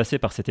et tu es passé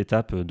par cette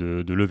étape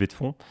de levée de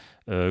fonds.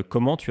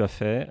 Comment tu as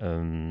fait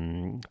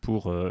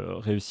pour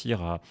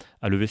réussir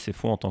à lever ces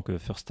fonds en tant que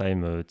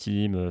first-time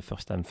team,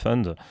 first-time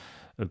fund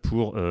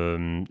pour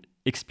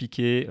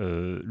expliquer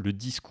le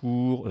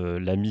discours,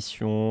 la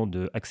mission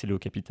de Axeléo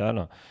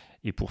Capital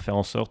et pour faire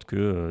en sorte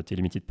que tes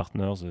limited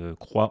partners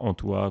croient en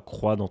toi,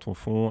 croient dans ton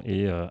fonds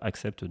et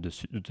acceptent de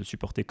te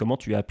supporter. Comment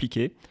tu as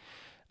appliqué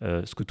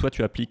ce que toi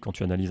tu appliques quand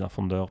tu analyses un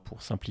founder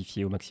pour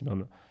simplifier au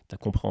maximum ta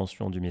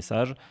compréhension du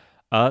message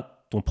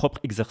à ton propre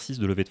exercice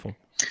de levée de fonds?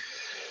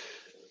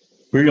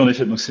 Oui, en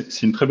effet. Donc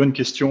c'est une très bonne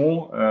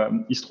question.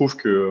 Il se trouve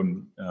que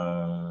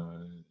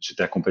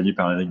j'étais accompagné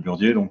par Eric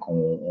Burdier, donc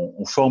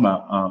on forme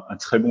un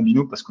très bon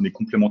binôme parce qu'on est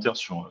complémentaires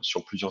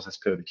sur plusieurs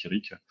aspects avec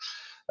Eric.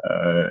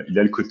 Il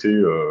a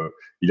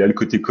le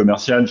côté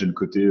commercial, j'ai le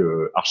côté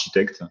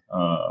architecte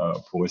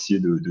pour essayer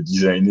de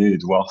designer et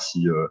de voir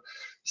si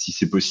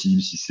c'est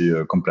possible, si c'est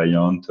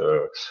compliant,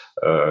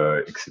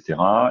 etc.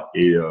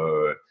 Et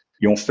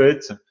en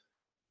fait,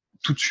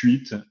 tout de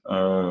suite,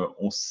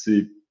 on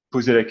s'est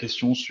posé la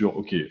question sur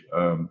OK,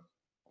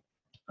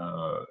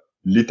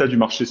 l'état du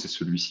marché, c'est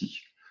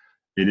celui-ci.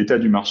 Et l'état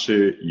du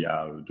marché, il y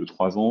a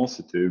 2-3 ans,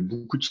 c'était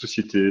beaucoup de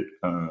sociétés,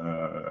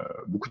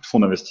 beaucoup de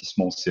fonds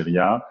d'investissement en série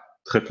A,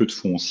 très peu de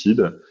fonds en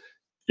seed,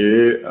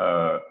 et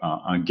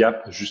un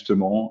gap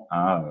justement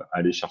à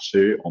aller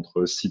chercher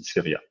entre seed et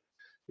série A.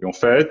 Et en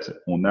fait,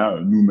 on a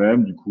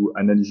nous-mêmes, du coup,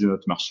 analysé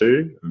notre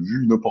marché,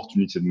 vu une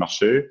opportunité de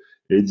marché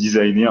et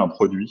designé un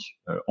produit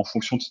en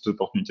fonction de cette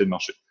opportunité de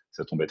marché.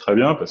 Ça tombait très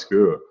bien parce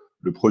que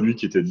le produit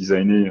qui était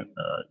designé,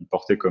 il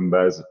portait comme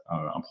base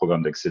un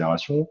programme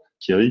d'accélération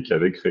qu'Eric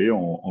avait créé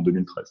en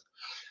 2013.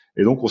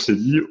 Et donc, on s'est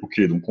dit,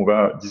 OK, donc on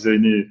va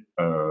designer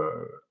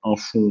un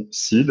fonds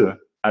seed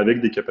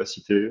avec des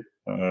capacités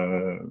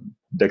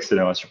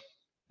d'accélération.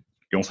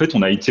 Et en fait,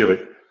 on a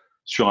itéré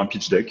sur un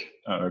pitch deck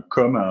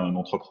comme un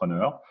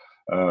entrepreneur.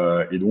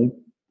 Et donc,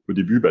 au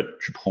début,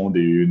 tu prends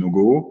des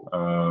no-go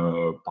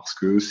parce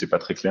que c'est pas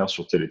très clair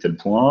sur tel et tel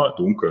point.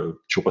 Donc,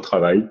 tu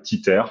retravailles,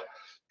 t'itères,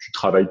 tu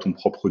travailles ton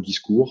propre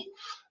discours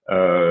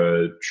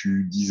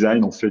Tu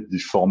designs en fait des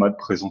formats de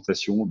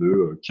présentation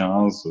de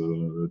 15,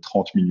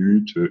 30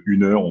 minutes,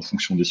 1 heure en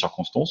fonction des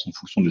circonstances, en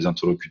fonction des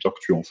interlocuteurs que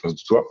tu as en face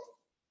de toi.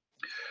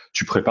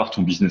 Tu prépares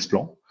ton business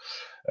plan.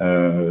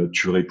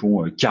 Tu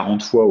réponds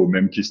 40 fois aux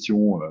mêmes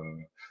questions,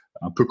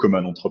 un peu comme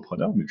un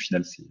entrepreneur, mais au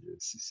final,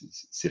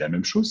 c'est la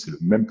même chose, c'est le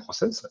même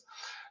process.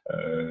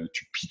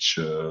 Tu pitches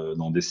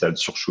dans des salles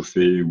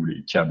surchauffées où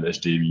les câbles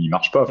HDMI ne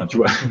marchent pas. Enfin, tu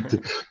vois,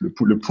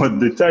 le point de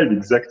détail est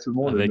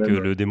exactement le Avec même.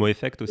 le démo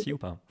effect aussi ou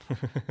pas?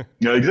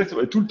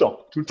 Exactement, tout le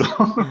temps, tout le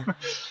temps.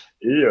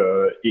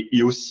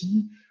 Et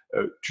aussi,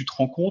 tu te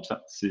rends compte,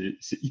 c'est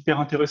hyper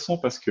intéressant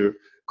parce que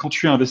quand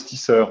tu es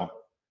investisseur,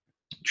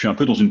 tu es un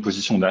peu dans une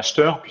position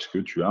d'acheteur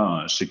puisque tu as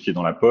un chéquier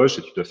dans la poche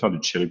et tu dois faire du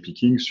cherry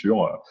picking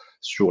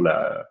sur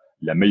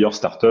la meilleure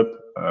startup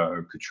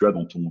que tu as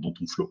dans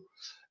ton flow.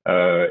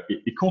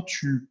 Et quand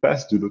tu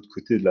passes de l'autre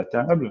côté de la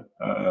table,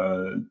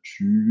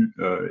 tu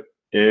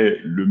es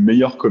le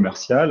meilleur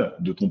commercial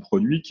de ton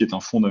produit qui est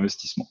un fonds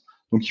d'investissement.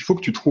 Donc, il faut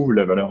que tu trouves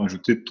la valeur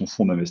ajoutée de ton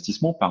fonds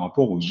d'investissement par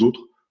rapport aux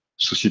autres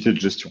sociétés de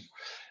gestion.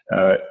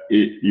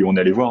 Et on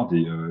allait voir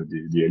des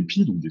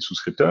LP, donc des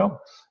souscripteurs,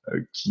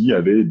 qui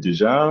avaient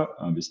déjà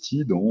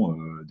investi dans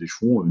des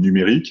fonds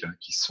numériques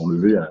qui se sont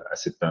levés à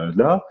cette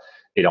période-là.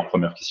 Et leur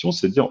première question,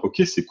 c'est de dire, OK,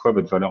 c'est quoi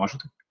votre valeur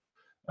ajoutée?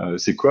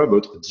 C'est quoi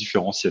votre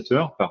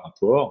différenciateur par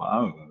rapport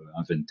à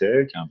un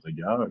Ventec, un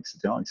Brega,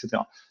 etc., etc.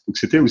 Donc,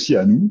 c'était aussi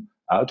à nous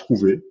à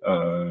trouver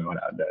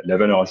la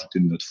valeur ajoutée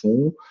de notre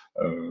fonds,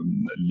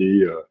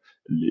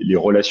 les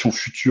relations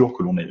futures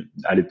que l'on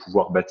allait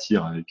pouvoir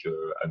bâtir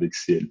avec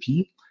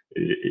CLP.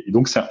 Et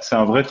donc, c'est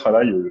un vrai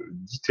travail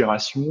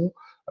d'itération,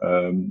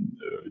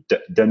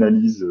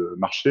 d'analyse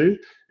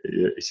marché.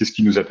 Et c'est ce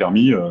qui nous a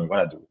permis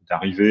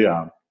d'arriver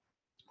à...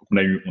 On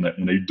a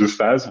eu 2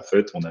 phases, en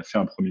fait. On a fait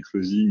un premier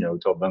closing à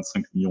hauteur de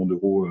 25 millions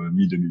d'euros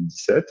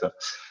mi-2017.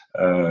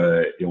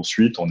 Et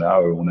ensuite, on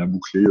a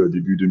bouclé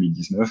début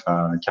 2019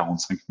 à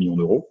 45 millions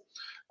d'euros.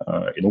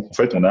 Et donc, en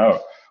fait, on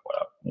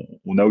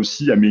a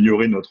aussi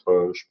amélioré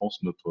je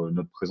pense, notre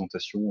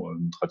présentation,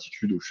 notre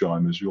attitude au fur et à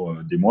mesure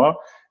des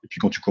mois. Et puis,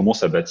 quand tu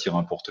commences à bâtir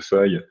un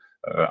portefeuille,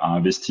 à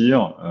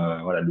investir,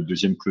 le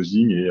deuxième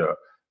closing est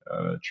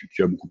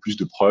tu as beaucoup plus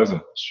de preuves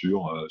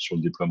sur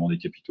le déploiement des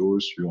capitaux,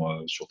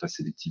 sur ta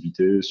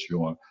sélectivité,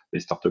 sur les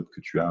startups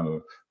que tu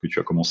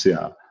as commencé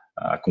à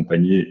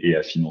accompagner et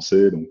à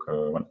financer. Donc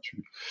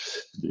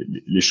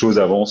les choses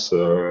avancent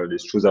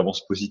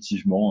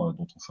positivement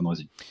dans ton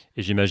fundraising.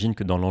 Et j'imagine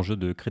que dans l'enjeu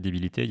de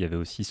crédibilité, il y avait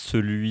aussi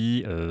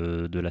celui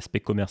de l'aspect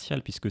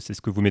commercial, puisque c'est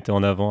ce que vous mettez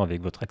en avant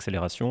avec votre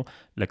accélération,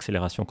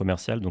 l'accélération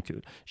commerciale. Donc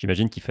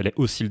j'imagine qu'il fallait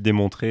aussi le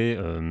démontrer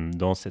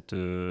dans cet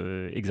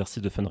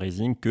exercice de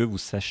fundraising que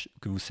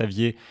vous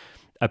saviez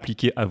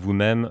appliquer à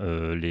vous-même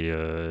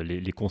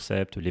les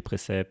concepts, les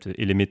préceptes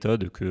et les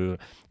méthodes que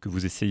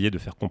vous essayez de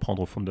faire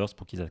comprendre aux founders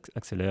pour qu'ils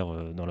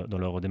accélèrent dans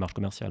leur démarche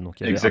commerciale. Donc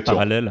il y avait un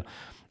parallèle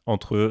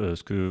entre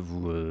ce que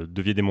vous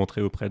deviez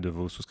démontrer auprès de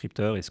vos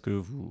souscripteurs et ce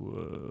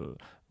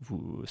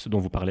dont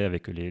vous parlez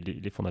avec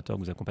les fondateurs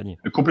que vous accompagnez.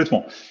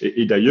 Complètement.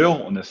 Et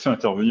d'ailleurs, on a fait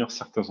intervenir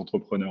certains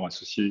entrepreneurs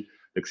associés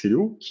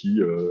d'Axeléo qui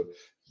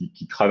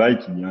travaillent,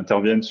 qui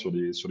interviennent sur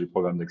les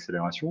programmes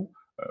d'accélération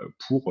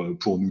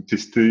pour nous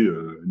tester,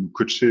 nous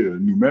coacher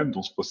nous-mêmes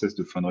dans ce process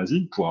de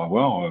fundraising pour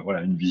avoir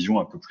une vision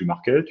un peu plus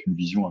market, une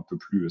vision un peu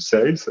plus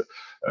sales,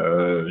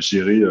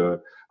 gérer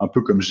un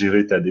peu comme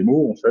gérer ta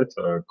démo en fait,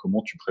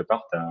 comment tu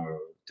prépares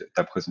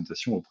ta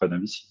présentation auprès d'un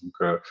VC. Donc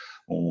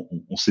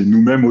on s'est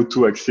nous-mêmes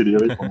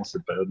auto-accéléré pendant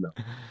cette période-là.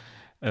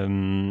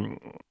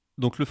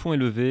 Donc le fonds est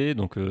levé,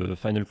 donc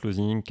final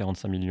closing,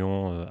 45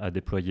 millions à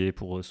déployer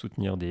pour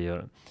soutenir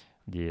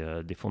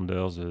des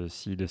founders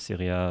seed,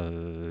 série A,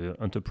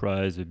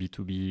 enterprise,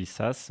 B2B,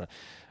 SaaS.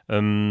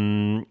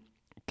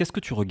 Qu'est-ce que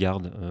tu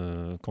regardes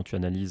quand tu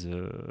analyses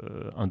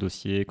un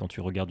dossier, quand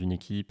tu regardes une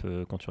équipe,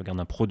 quand tu regardes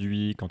un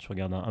produit, quand tu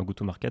regardes un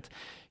go-to-market?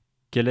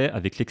 Quel est,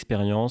 avec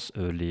l'expérience,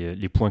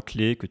 les points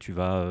clés que tu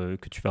vas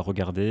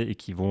regarder et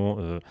qui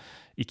vont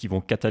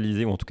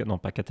catalyser, ou en tout cas, non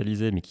pas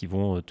catalyser, mais qui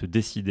vont te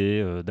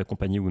décider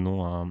d'accompagner ou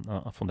non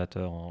un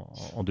fondateur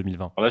en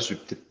 2020? Alors là, je vais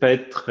peut-être pas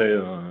être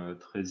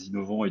très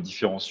innovant et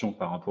différenciant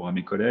par rapport à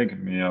mes collègues,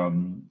 mais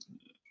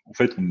en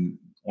fait,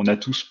 on a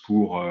tous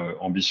pour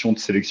ambition de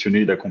sélectionner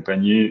et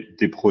d'accompagner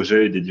des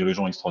projets et des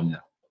dirigeants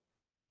extraordinaires.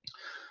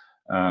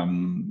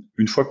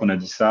 Une fois qu'on a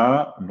dit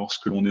ça,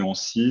 lorsque l'on est en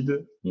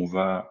seed, on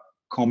va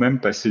quand même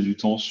passer du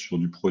temps sur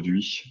du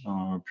produit,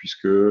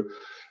 puisque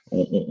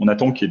on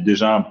attend qu'il y ait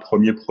déjà un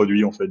premier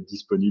produit en fait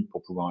disponible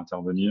pour pouvoir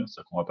intervenir.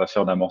 C'est-à-dire qu'on va pas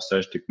faire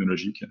d'amorçage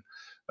technologique.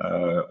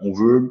 On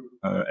veut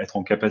être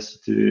en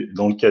capacité,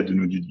 dans le cadre de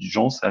nos due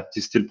diligence, à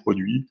tester le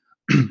produit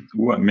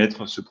ou à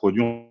mettre ce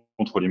produit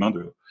entre les mains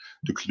de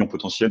clients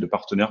potentiels, de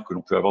partenaires que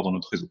l'on peut avoir dans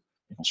notre réseau.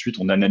 Et ensuite,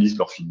 on analyse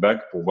leur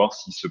feedback pour voir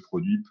si ce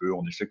produit peut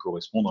en effet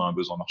correspondre à un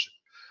besoin marché.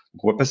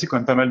 Donc, on va passer quand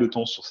même pas mal de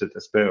temps sur cet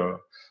aspect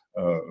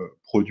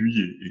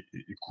produit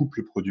et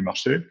couple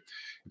produit-marché.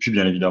 Et puis,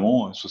 bien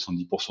évidemment,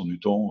 70% du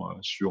temps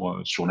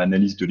sur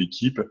l'analyse de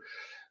l'équipe,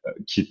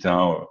 qui est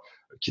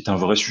qui est un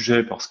vrai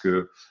sujet parce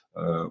que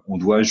on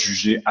doit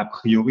juger a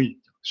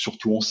priori,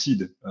 surtout en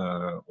seed.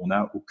 On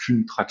n'a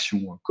aucune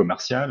traction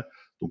commerciale,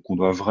 donc on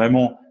doit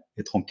vraiment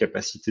être en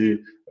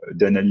capacité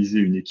d'analyser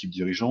une équipe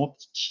dirigeante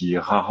qui est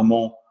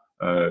rarement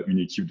une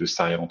équipe de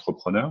serial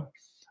entrepreneurs.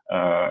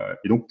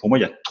 Et donc, pour moi,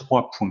 il y a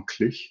 3 points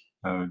clés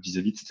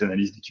vis-à-vis de cette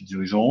analyse d'équipe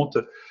dirigeante.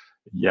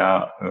 Il y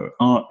a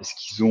est-ce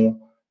qu'ils ont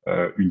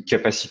une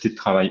capacité de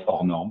travail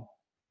hors norme?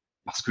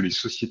 Parce que les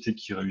sociétés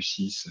qui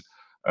réussissent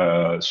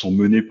sont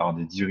menées par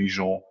des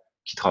dirigeants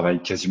qui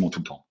travaillent quasiment tout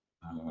le temps,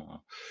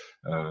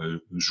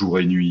 jour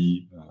et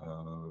nuit,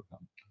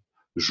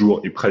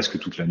 jour et presque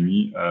toute la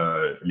nuit,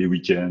 les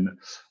week-ends,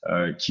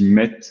 qui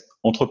mettent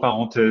entre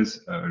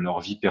parenthèses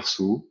leur vie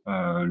perso,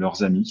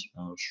 leurs amis.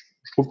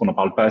 Je trouve qu'on n'en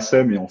parle pas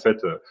assez, mais en fait,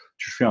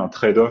 tu fais un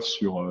trade-off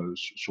sur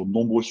de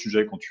nombreux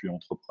sujets quand tu es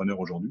entrepreneur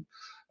aujourd'hui,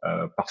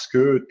 parce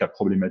que ta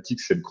problématique,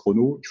 c'est le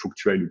chrono. Il faut que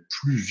tu ailles le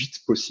plus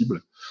vite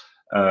possible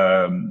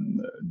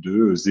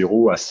de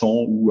 0 à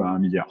 100 ou à 1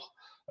 milliard,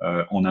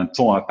 en un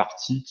temps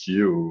imparti qui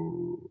est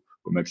au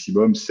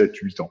maximum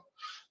 7-8 ans.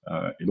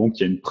 Et donc,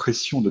 il y a une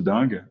pression de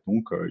dingue.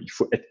 Donc, il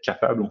faut être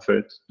capable, en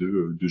fait,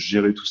 de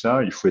gérer tout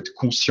ça. Il faut être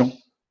conscient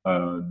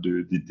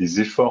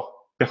des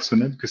efforts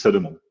personnels que ça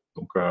demande.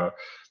 Donc,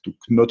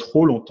 notre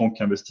rôle en tant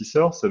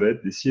qu'investisseur, ça va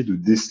être d'essayer de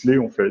déceler,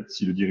 en fait,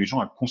 si le dirigeant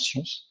a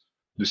conscience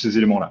de ces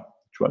éléments-là.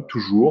 Tu vois,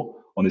 toujours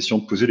en essayant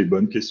de poser les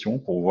bonnes questions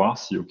pour voir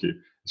si, OK,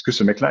 est-ce que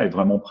ce mec-là est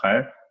vraiment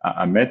prêt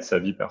à mettre sa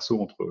vie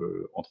perso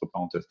entre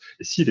parenthèses?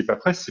 Et s'il n'est pas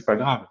prêt, c'est pas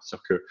grave.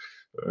 C'est-à-dire que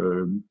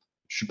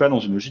je suis pas dans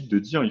une logique de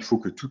dire il faut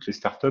que toutes les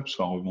startups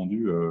soient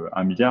revendues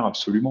 1 milliard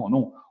absolument.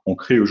 Non, on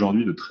crée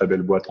aujourd'hui de très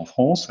belles boîtes en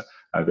France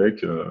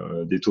avec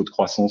des taux de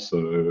croissance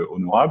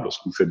honorables.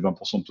 Lorsque vous faites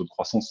 20% de taux de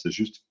croissance, c'est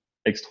juste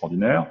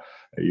extraordinaire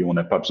et on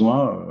n'a pas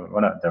besoin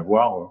voilà,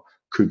 d'avoir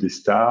que des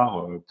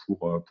stars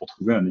pour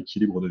trouver un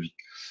équilibre de vie.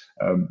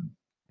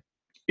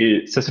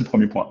 Et ça, c'est le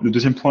premier point. Le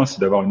deuxième point, c'est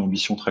d'avoir une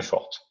ambition très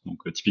forte. Donc,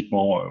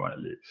 typiquement, voilà,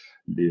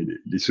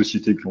 les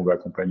sociétés que l'on va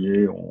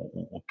accompagner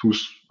ont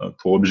tous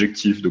pour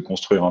objectif de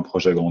construire un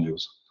projet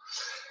grandiose.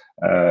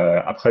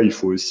 Après, il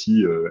faut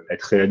aussi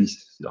être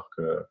réaliste. C'est-à-dire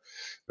que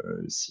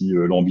si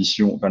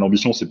l'ambition,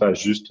 c'est pas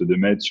juste de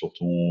mettre sur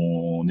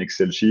ton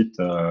Excel sheet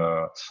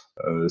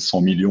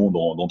 100 millions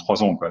dans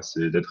 3 ans, quoi.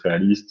 C'est d'être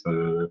réaliste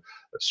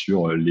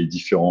sur les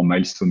différents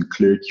milestones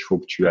clés qu'il faut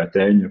que tu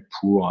atteignes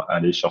pour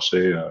aller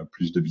chercher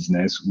plus de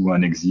business ou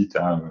un exit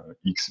à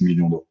X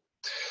millions d'euros.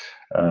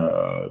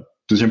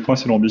 Deuxième point,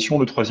 c'est l'ambition.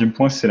 Le troisième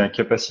point, c'est la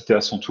capacité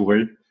à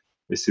s'entourer.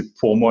 Et c'est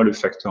pour moi le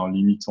facteur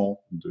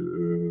limitant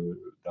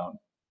d'un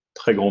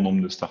très grand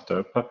nombre de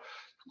startups.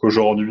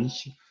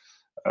 Aujourd'hui,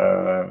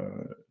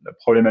 la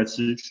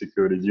problématique, c'est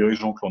que les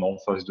dirigeants que l'on a en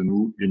face de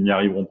nous, ils n'y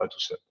arriveront pas tout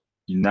seuls.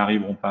 Ils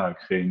n'arriveront pas à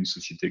créer une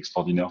société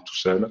extraordinaire tout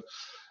seuls.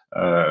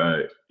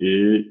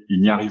 Et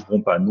ils n'y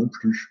arriveront pas non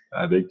plus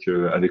avec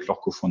leur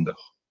co-founder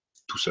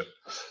tout seul.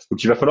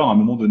 Donc, il va falloir à un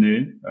moment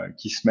donné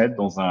qu'ils se mettent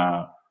dans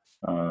un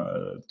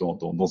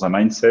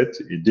mindset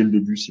et dès le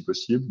début, si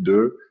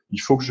possible,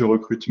 il faut que je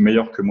recrute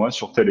meilleur que moi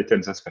sur tel et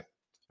tel aspect.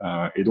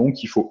 Et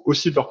donc, il faut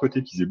aussi de leur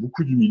côté qu'ils aient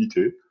beaucoup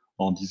d'humilité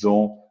en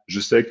disant je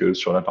sais que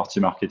sur la partie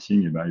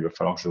marketing, il va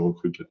falloir que je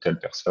recrute telle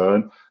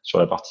personne, sur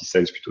la partie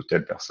sales plutôt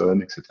telle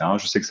personne, etc.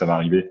 Je sais que ça va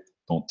arriver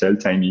dans tel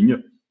timing.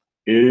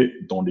 Et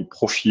dans les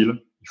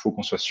profils, il faut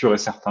qu'on soit sûr et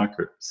certain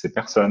que ces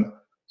personnes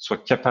soient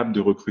capables de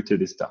recruter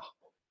des stars.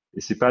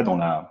 Et c'est pas dans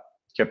la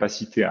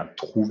capacité à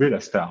trouver la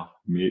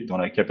star, mais dans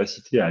la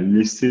capacité à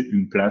laisser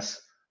une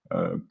place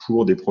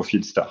pour des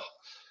profils stars.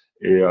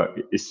 Et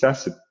ça,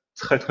 c'est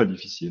très, très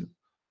difficile.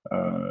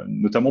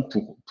 Notamment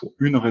pour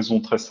une raison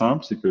très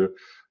simple, c'est que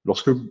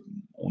lorsque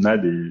on a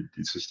des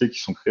sociétés qui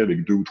sont créées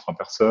avec 2 ou 3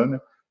 personnes,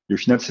 et au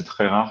final, c'est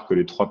très rare que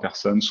les 3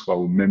 personnes soient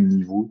au même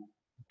niveau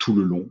tout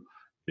le long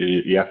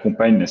et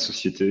accompagnent la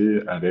société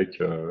avec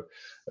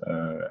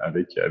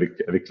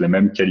la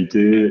même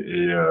qualité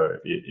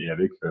et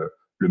avec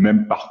le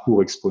même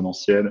parcours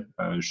exponentiel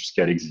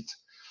jusqu'à l'exit.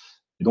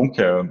 Et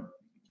donc,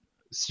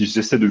 si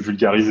j'essaie de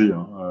vulgariser,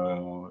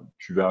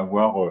 tu vas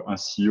avoir un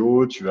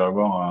CEO, tu vas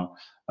avoir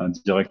un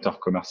directeur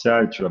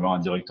commercial, tu vas avoir un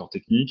directeur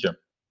technique.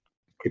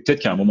 Et peut-être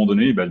qu'à un moment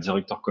donné, le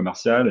directeur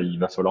commercial, il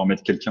va falloir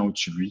mettre quelqu'un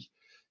au-dessus de lui,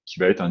 qui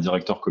va être un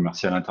directeur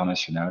commercial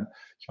international,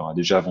 qui aura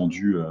déjà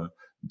vendu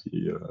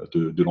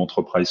de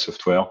l'enterprise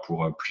software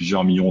pour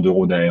plusieurs millions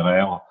d'euros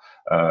d'ARR.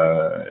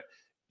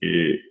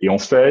 Et en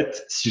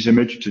fait, si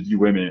jamais tu te dis,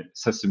 ouais, mais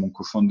ça, c'est mon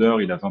co-founder,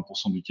 il a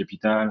 20% du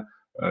capital,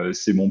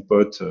 c'est mon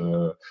pote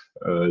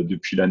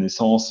depuis la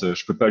naissance,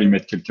 je peux pas lui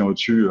mettre quelqu'un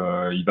au-dessus,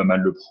 il va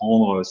mal le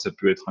prendre, ça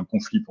peut être un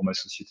conflit pour ma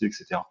société,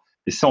 etc.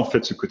 Et ça, en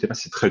fait, ce côté-là,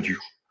 c'est très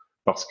dur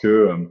parce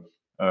que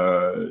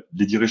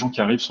les dirigeants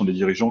qui arrivent sont des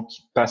dirigeants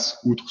qui passent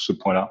outre ce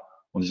point-là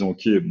en disant,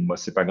 OK, bon,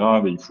 c'est pas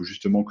grave, et il faut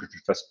justement que je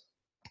lui fasse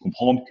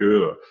comprendre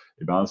que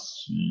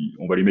si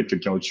on va lui mettre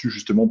quelqu'un au-dessus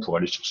justement pour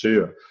aller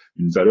chercher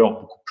une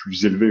valeur beaucoup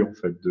plus élevée en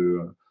fait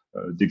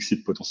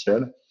d'exit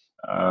potentiel.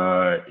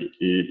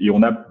 Et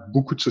on a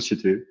beaucoup de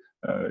sociétés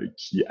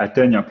qui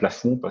atteignent un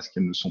plafond parce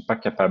qu'elles ne sont pas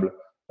capables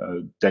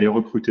d'aller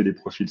recruter des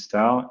profils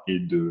stars et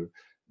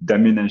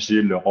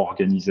d'aménager leur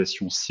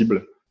organisation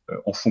cible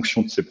en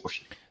fonction de ces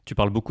profils. Tu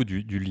parles beaucoup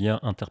du lien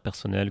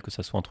interpersonnel, que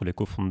ce soit entre les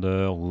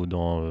cofounders ou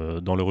dans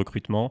le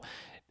recrutement.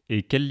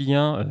 Et quel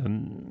lien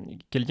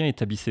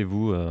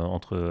établissez-vous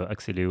entre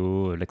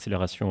Axeléo,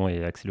 l'accélération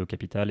et Axeléo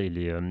Capital et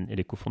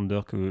les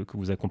cofounders que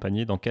vous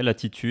accompagnez? Dans quelle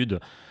attitude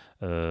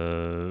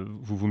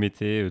vous vous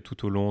mettez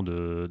tout au long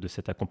de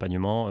cet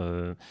accompagnement?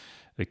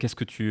 Qu'est-ce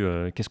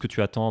que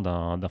tu attends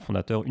d'un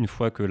fondateur une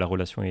fois que la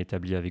relation est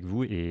établie avec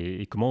vous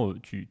et comment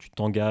tu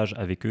t'engages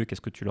avec eux?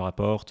 Qu'est-ce que tu leur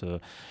apportes?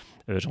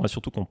 J'aimerais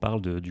surtout qu'on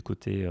parle du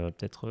côté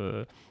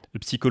peut-être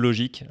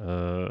psychologique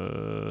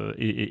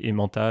et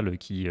mental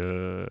qui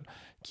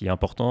est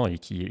important et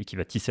qui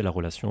va tisser la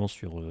relation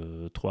sur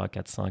 3,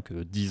 4, 5,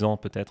 10 ans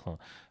peut-être.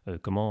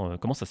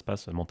 Comment ça se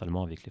passe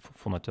mentalement avec les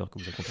fondateurs que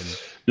vous accompagnez?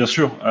 Bien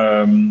sûr,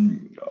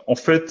 en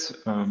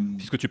fait,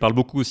 Puisque tu parles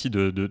beaucoup aussi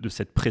de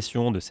cette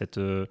pression, de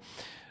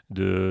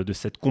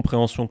cette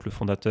compréhension que le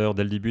fondateur,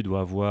 dès le début, doit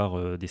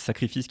avoir des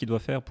sacrifices qu'il doit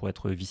faire pour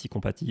être VC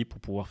compatible,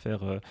 pour pouvoir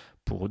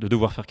de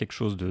devoir faire quelque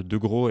chose de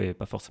gros et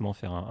pas forcément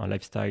faire un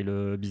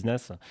lifestyle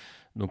business.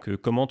 Donc,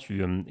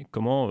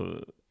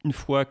 une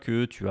fois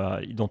que tu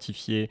as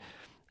identifié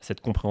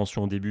cette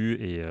compréhension au début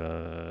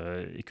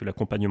et que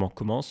l'accompagnement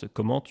commence,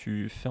 comment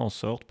tu fais en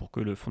sorte pour que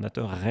le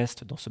fondateur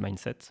reste dans ce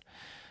mindset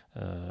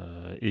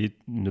et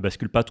ne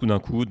bascule pas tout d'un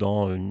coup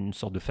dans une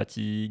sorte de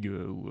fatigue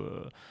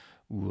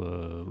ou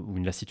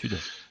une lassitude?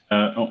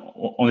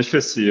 en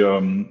effet,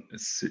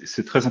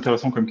 c'est très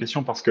intéressant comme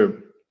question parce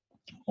que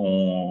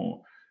on,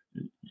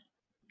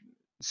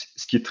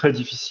 ce qui est très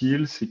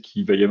difficile, c'est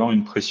qu'il va y avoir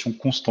une pression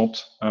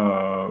constante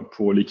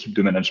pour l'équipe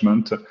de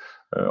management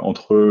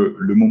entre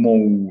le moment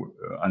où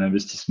un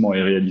investissement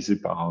est réalisé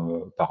par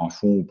un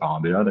fonds ou par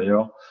un BA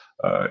d'ailleurs,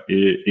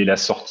 et la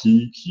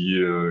sortie qui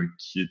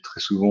est très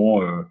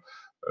souvent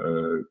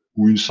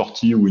ou une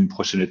sortie ou une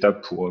prochaine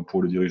étape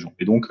pour le dirigeant.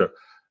 Et donc,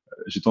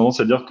 j'ai tendance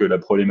à dire que la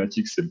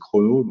problématique, c'est le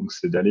chrono, donc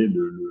c'est d'aller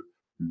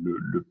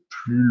le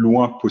plus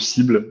loin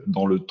possible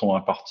dans le temps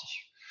imparti.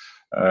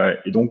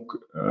 Et donc,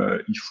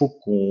 il faut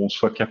qu'on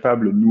soit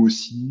capable, nous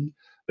aussi,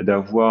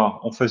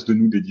 d'avoir en face de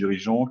nous des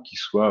dirigeants qui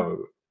soient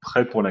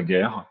prêts pour la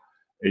guerre.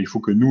 Et il faut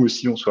que nous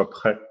aussi, on soit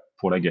prêts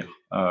pour la guerre,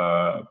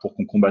 pour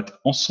qu'on combatte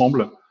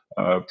ensemble,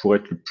 pour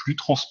être le plus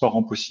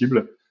transparent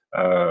possible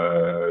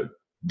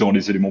dans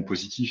les éléments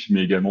positifs,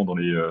 mais également dans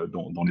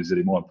les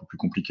éléments un peu plus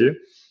compliqués.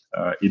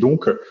 Et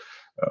donc,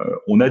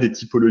 on a des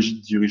typologies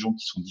de dirigeants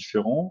qui sont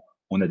différents.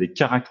 On a des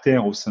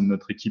caractères au sein de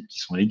notre équipe qui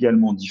sont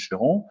également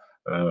différents.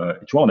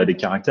 Et tu vois, on a des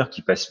caractères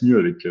qui passent mieux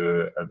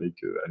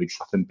avec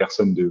certaines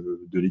personnes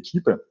de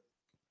l'équipe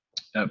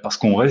parce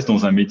qu'on reste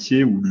dans un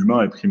métier où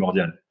l'humain est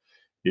primordial.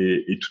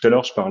 Et tout à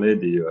l'heure, je parlais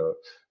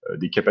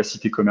des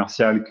capacités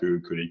commerciales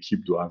que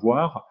l'équipe doit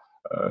avoir.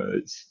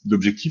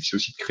 L'objectif, c'est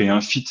aussi de créer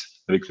un fit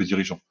avec le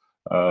dirigeant,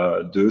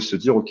 de se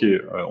dire, OK,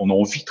 on a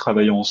envie de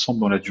travailler ensemble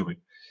dans la durée.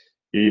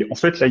 Et en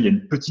fait, là, il y a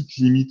une petite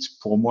limite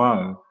pour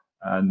moi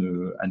à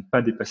ne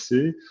pas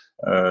dépasser.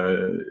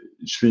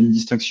 Je fais une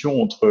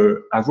distinction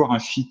entre avoir un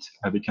fit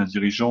avec un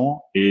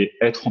dirigeant et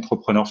être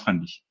entrepreneur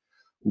friendly.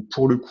 Ou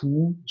pour le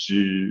coup,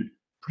 j'ai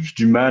plus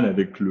du mal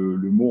avec le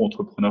mot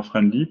entrepreneur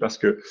friendly parce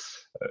que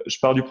je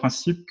pars du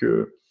principe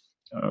que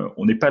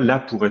on n'est pas là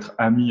pour être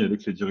amis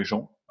avec les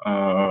dirigeants.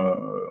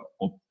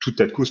 En toute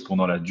tête cause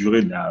pendant la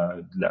durée de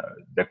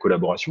la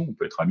collaboration. On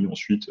peut être amis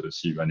ensuite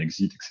s'il y a un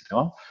exit, etc.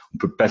 On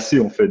peut passer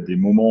en fait des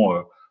moments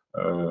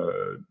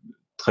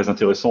très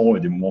intéressants et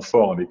des moments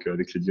forts avec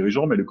les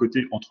dirigeants, mais le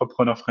côté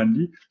entrepreneur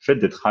friendly, le fait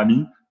d'être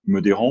ami me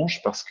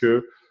dérange parce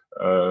que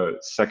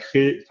ça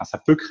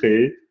peut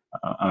créer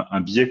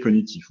un biais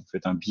cognitif, en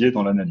fait, un biais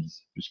dans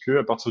l'analyse, puisque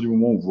à partir du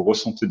moment où vous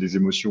ressentez des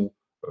émotions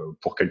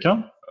pour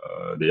quelqu'un,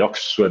 d'ailleurs que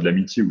ce soit de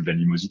l'amitié ou de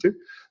l'animosité,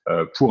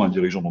 pour un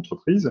dirigeant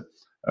d'entreprise,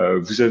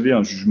 vous avez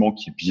un jugement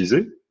qui est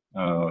biaisé,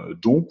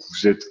 donc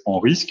vous êtes en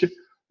risque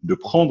de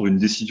prendre une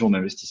décision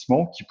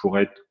d'investissement qui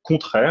pourrait être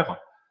contraire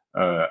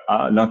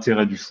à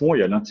l'intérêt du fonds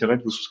et à l'intérêt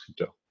de vos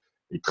souscripteurs.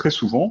 Et très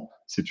souvent,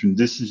 c'est une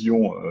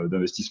décision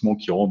d'investissement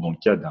qui rentre dans le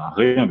cadre d'un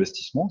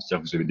réinvestissement,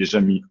 c'est-à-dire que vous avez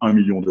déjà mis 1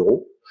 million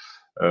d'euros,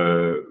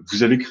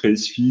 vous avez créé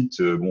ce fit,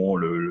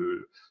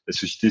 la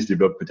société se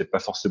développe peut-être pas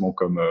forcément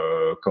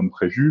comme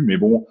prévu, mais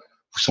bon,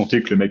 vous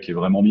sentez que le mec est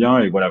vraiment bien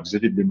et voilà, vous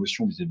avez de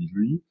l'émotion vis-à-vis de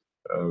lui.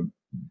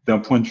 D'un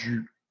point de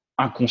vue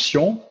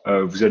inconscient,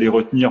 vous allez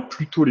retenir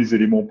plutôt les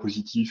éléments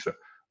positifs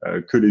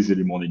que les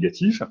éléments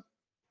négatifs.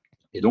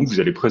 Et donc, vous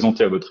allez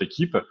présenter à votre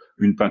équipe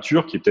une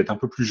peinture qui est peut-être un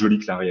peu plus jolie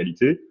que la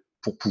réalité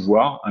pour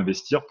pouvoir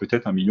investir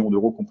peut-être 1 million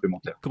d'euros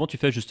complémentaires. Comment tu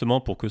fais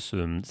justement pour que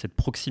cette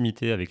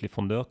proximité avec les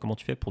founders, comment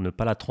tu fais pour ne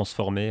pas la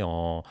transformer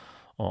en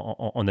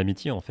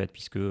amitié en fait,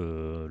 puisque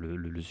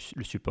le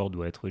support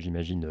doit être,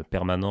 j'imagine,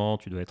 permanent,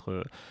 tu dois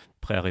être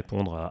prêt à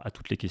répondre à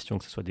toutes les questions,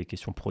 que ce soit des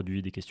questions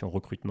produits, des questions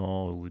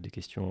recrutement ou des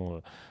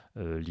questions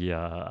liées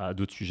à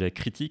d'autres sujets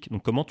critiques.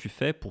 Donc comment tu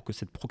fais pour que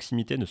cette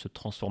proximité ne se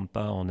transforme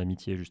pas en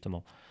amitié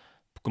justement?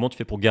 Comment tu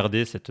fais pour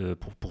garder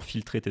pour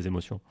filtrer tes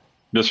émotions?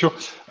 Bien sûr,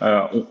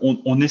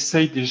 on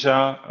essaye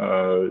déjà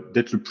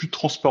d'être le plus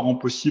transparent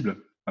possible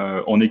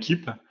en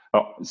équipe.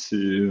 Alors,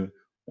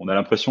 on a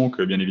l'impression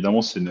que, bien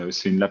évidemment, c'est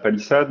une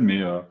lapalissade,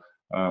 mais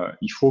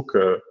il faut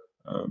que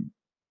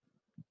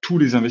tous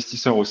les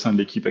investisseurs au sein de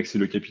l'équipe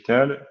Accélio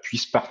Capital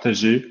puissent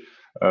partager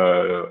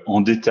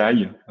en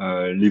détail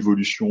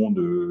l'évolution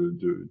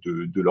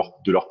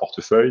de leur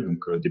portefeuille,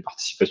 donc des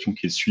participations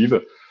qu'ils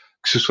suivent,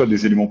 que ce soit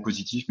des éléments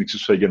positifs, mais que ce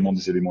soit également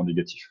des éléments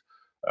négatifs.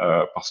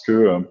 Parce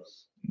que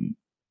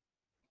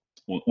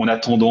on a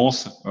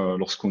tendance,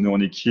 lorsqu'on est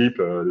en équipe,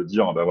 de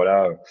dire, bah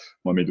voilà,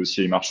 moi mes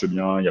dossiers ils marchent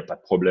bien, il n'y a pas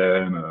de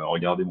problème,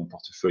 regardez mon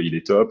portefeuille il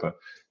est top.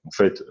 En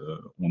fait,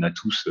 on a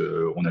tous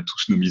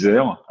nos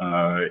misères,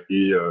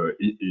 et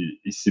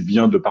c'est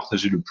bien de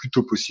partager le plus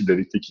tôt possible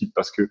avec l'équipe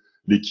parce que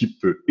l'équipe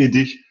peut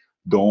aider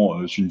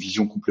dans une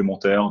vision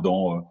complémentaire,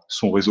 dans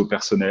son réseau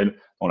personnel,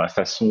 dans la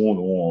façon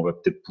dont on va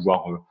peut-être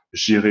pouvoir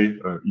gérer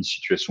une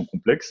situation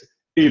complexe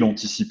et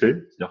l'anticiper.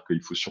 C'est-à-dire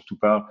qu'il faut surtout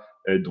pas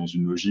être dans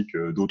une logique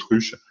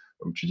d'autruche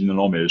où tu dis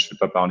non, mais je ne vais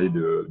pas parler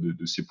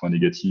de ces points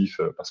négatifs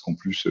parce qu'en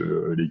plus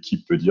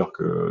l'équipe peut dire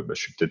que je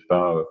suis peut-être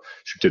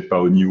pas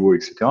au niveau,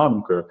 etc.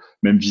 Donc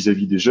même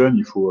vis-à-vis des jeunes,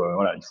 il faut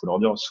leur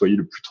dire soyez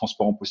le plus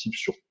transparent possible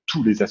sur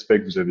tous les aspects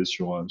que vous avez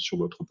sur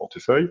votre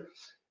portefeuille.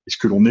 Et ce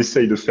que l'on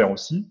essaye de faire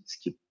aussi, ce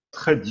qui est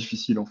très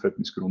difficile en fait,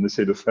 mais ce que l'on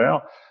essaye de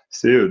faire,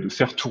 c'est de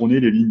faire tourner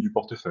les lignes du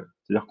portefeuille.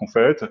 C'est-à-dire qu'en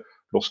fait,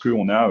 lorsque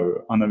on a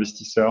un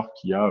investisseur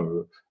qui a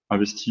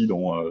investi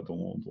dans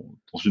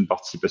une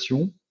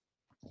participation,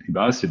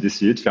 c'est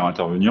d'essayer de faire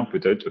intervenir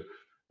peut-être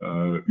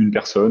une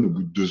personne au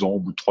bout de 2 ans, au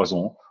bout de 3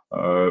 ans,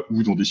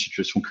 ou dans des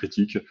situations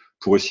critiques,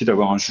 pour essayer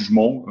d'avoir un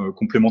jugement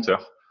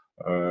complémentaire,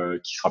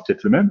 qui sera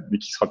peut-être le même, mais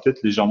qui sera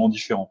peut-être légèrement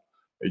différent.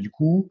 Et du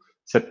coup,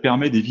 ça te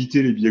permet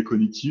d'éviter les biais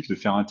cognitifs, de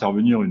faire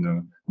intervenir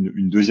une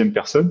deuxième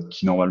personne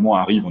qui normalement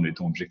arrive en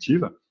étant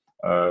objective,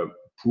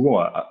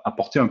 pour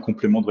apporter un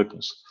complément de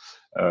réponse.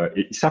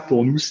 Et ça,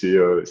 pour nous, c'est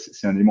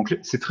un élément clé.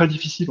 C'est très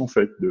difficile en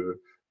fait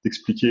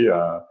d'expliquer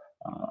à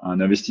un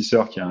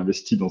investisseur qui a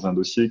investi dans un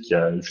dossier qui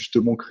a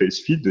justement créé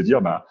ce feed, de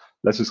dire là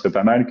ce serait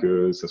pas mal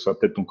que ce soit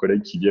peut-être ton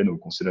collègue qui vienne au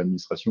conseil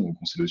d'administration ou au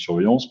conseil de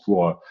surveillance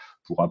pour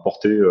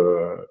apporter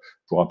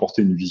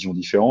une vision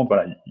différente.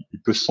 Voilà, il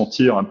peut se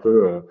sentir un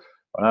peu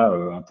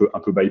un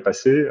peu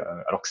bypassé,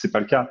 alors que c'est pas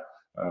le cas.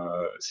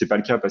 C'est pas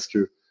le cas parce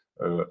que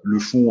le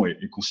fonds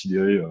est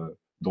considéré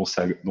dans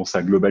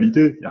sa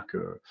globalité, c'est-à-dire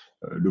que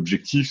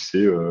l'objectif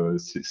c'est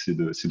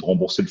de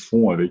rembourser le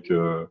fonds avec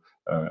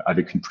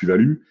une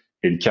plus-value.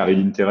 Et le carry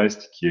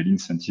interest, qui est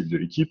l'incentive de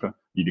l'équipe,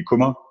 il est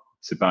commun.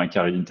 C'est pas un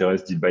carry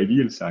interest deal by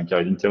deal, c'est un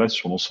carry interest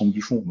sur l'ensemble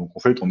du fonds. Donc en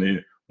fait, on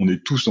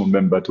est tous dans le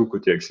même bateau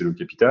côté Accélio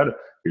Capital.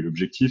 Et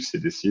l'objectif, c'est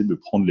d'essayer de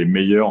prendre les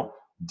meilleures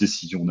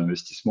décisions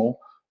d'investissement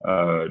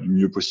du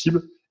mieux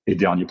possible. Et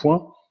dernier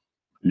point,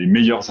 les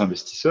meilleurs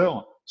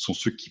investisseurs sont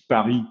ceux qui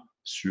parient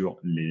sur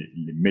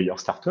les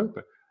meilleures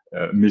startups,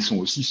 mais sont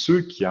aussi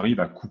ceux qui arrivent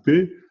à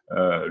couper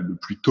le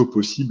plus tôt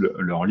possible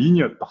leur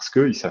ligne parce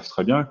qu'ils savent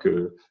très bien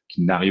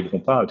qu'ils n'arriveront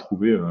pas à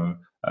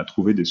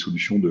trouver des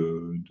solutions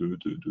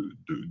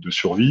de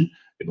survie.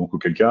 Et donc,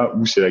 auquel cas,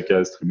 ou c'est la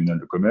case tribunal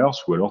de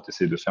commerce, ou alors tu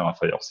essaies de faire un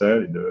fire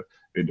sale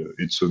et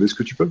de sauver ce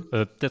que tu peux.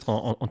 Peut-être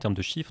en termes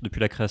de chiffres,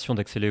 depuis la création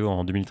d'Axeléo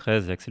en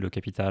 2013 et Accélio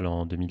Capital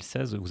en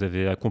 2016, vous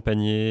avez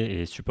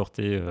accompagné et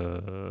supporté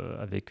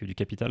avec du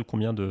capital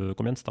combien de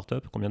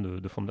startups, combien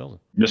de founders ?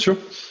 Bien sûr.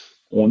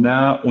 On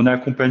a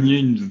accompagné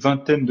une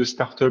vingtaine de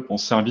startups en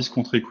service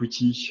contre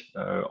equity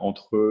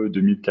entre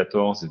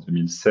 2014 et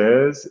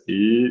 2016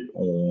 et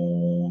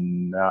on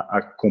a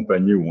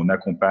accompagné ou on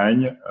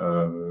accompagne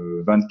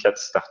 24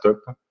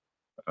 startups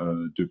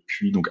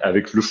depuis, donc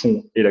avec le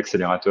fonds et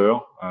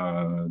l'accélérateur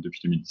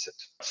depuis 2017.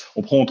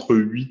 On prend entre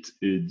 8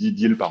 et 10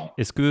 deals par an.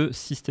 Est-ce que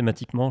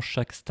systématiquement,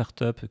 chaque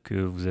startup que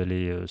vous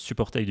allez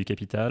supporter avec du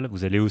capital,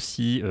 vous allez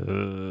aussi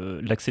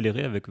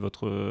l'accélérer avec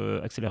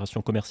votre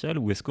accélération commerciale,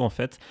 ou est-ce qu'en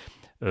fait,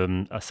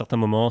 à certains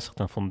moments,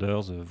 certains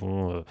founders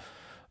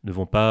ne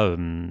vont pas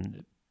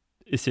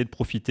essayer de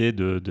profiter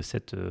de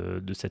cette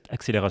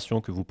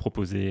accélération que vous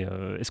proposez?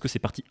 Est-ce que c'est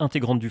partie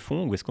intégrante du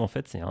fonds, ou est-ce qu'en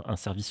fait c'est un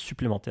service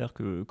supplémentaire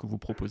que vous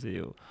proposez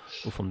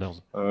aux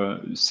founders?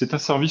 C'est un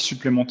service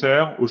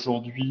supplémentaire.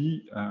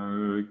 Aujourd'hui,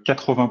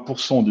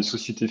 80% des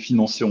sociétés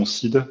financées en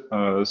seed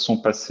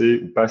sont passées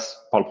ou passent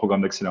par le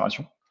programme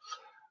d'accélération.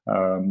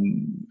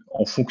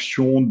 En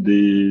fonction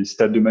des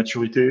stades de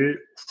maturité,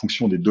 en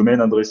fonction des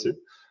domaines adressés,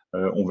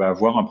 on va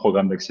avoir un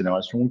programme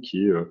d'accélération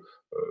qui est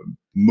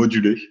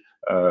modulé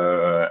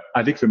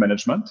avec le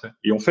management.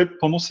 Et en fait,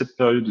 pendant cette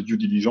période de due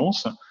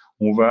diligence,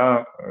 on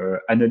va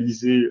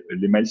analyser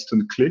les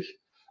milestones clés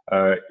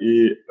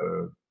et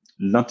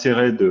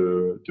l'intérêt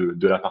de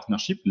la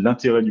partnership,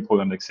 l'intérêt du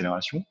programme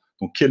d'accélération,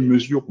 dans quelle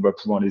mesure on va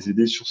pouvoir les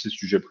aider sur ces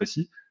sujets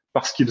précis,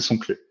 parce qu'ils sont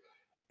clés.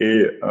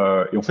 Et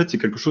en fait, c'est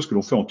quelque chose que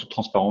l'on fait en toute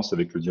transparence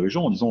avec le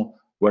dirigeant en disant,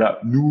 voilà,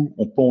 nous,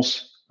 on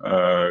pense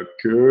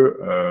que,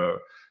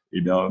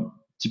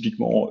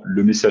 typiquement,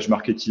 le message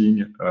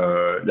marketing,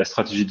 la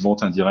stratégie de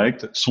vente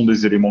indirecte sont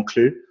des éléments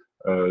clés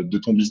de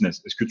ton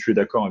business. Est-ce que tu es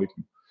d'accord avec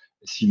nous?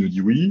 S'il nous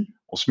dit oui,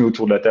 on se met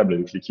autour de la table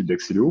avec l'équipe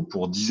d'Axeléo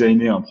pour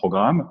designer un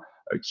programme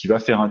qui va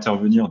faire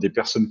intervenir des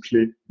personnes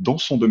clés dans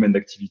son domaine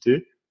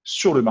d'activité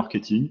sur le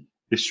marketing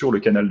et sur le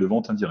canal de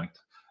vente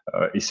indirect.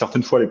 Et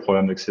certaines fois, les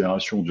programmes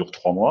d'accélération durent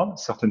 3 mois,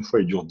 certaines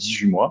fois, ils durent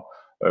 18 mois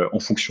en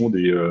fonction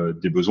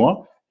des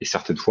besoins. Et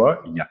certaines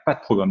fois, il n'y a pas de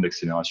programme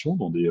d'accélération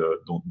dans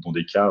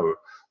des cas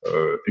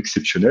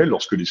exceptionnels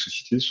lorsque les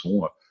sociétés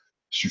sont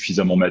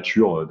suffisamment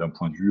matures d'un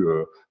point de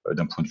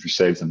vue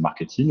sales and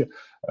marketing.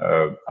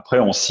 Après,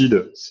 en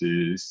seed,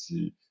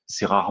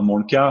 c'est rarement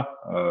le cas,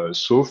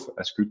 sauf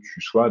à ce que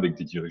tu sois avec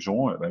des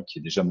dirigeants qui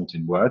aient déjà monté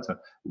une boîte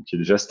ou qui aient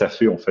déjà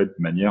staffé en fait de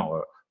manière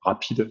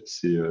rapide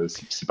ces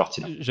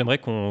parties-là. J'aimerais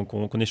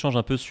qu'on échange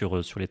un peu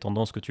sur les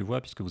tendances que tu vois,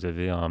 puisque vous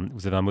avez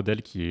un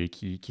modèle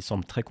qui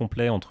semble très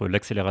complet entre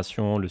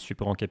l'accélération, le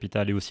support en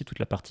capital et aussi toute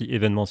la partie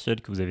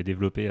événementielle que vous avez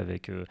développée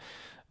avec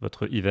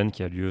votre event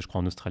qui a lieu, je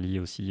crois, en Australie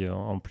aussi,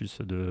 en plus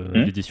de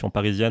l'édition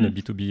parisienne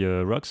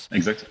B2B Rocks.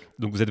 Exact.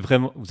 Donc vous êtes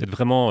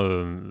vraiment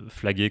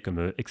flagué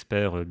comme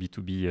expert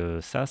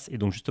B2B SaaS. Et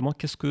donc justement,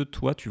 qu'est-ce que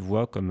toi tu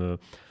vois comme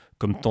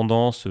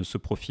tendance se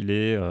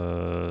profiler,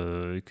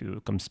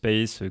 comme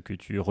space que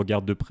tu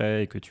regardes de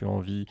près et que tu as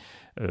envie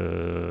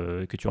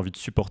de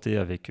supporter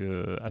avec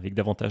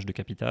davantage de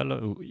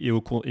capital et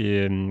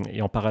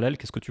en parallèle,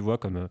 qu'est-ce que tu vois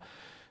comme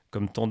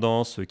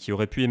tendance qui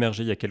aurait pu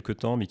émerger il y a quelques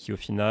temps, mais qui au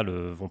final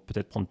vont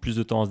peut-être prendre plus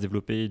de temps à se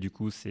développer, et du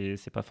coup,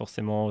 c'est pas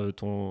forcément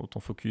ton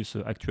focus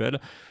actuel,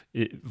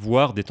 et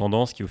voir des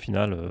tendances qui au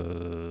final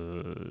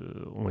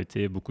ont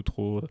été beaucoup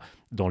trop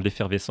dans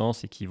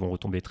l'effervescence et qui vont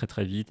retomber très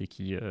très vite et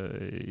qui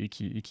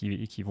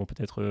vont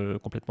peut-être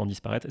complètement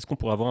disparaître. Est-ce qu'on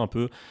pourrait avoir un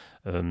peu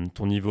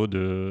ton niveau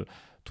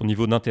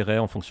d'intérêt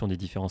en fonction des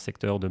différents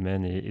secteurs,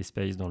 domaines et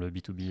space dans le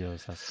B2B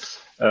SaaS?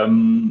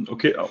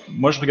 Ok, alors,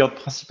 moi je regarde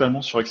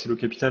principalement sur Excello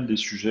Capital des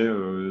sujets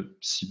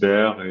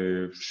cyber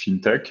et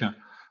fintech.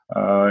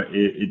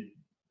 Et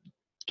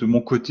de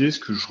mon côté, ce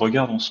que je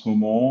regarde en ce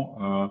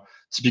moment,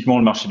 typiquement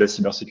le marché de la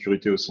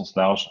cybersécurité au sens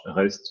large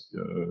reste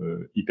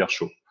hyper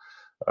chaud.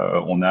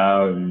 On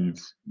a,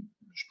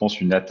 je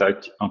pense, une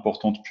attaque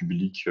importante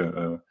publique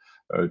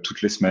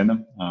toutes les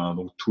semaines.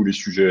 Donc tous les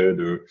sujets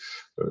de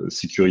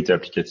sécurité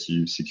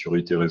applicative,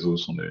 sécurité réseau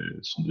sont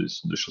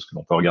des choses que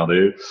l'on peut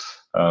regarder.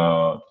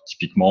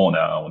 Typiquement, on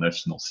a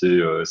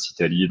financé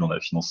Citadel, on a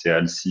financé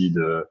Alcide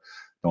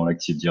dans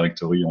l'Active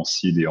Directory en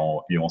seed et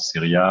en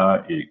Serie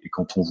A. Et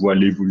quand on voit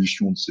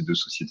l'évolution de ces deux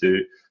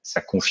sociétés, ça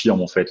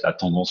confirme en fait la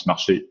tendance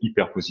marché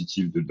hyper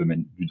positive du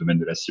domaine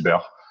de la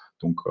cyber.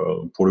 Donc,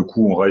 pour le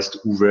coup, on reste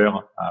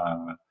ouvert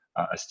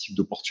à ce type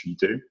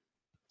d'opportunité.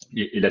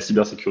 Et la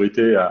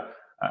cybersécurité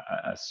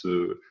a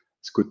ce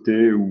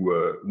côté où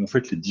en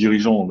fait les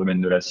dirigeants dans le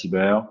domaine de la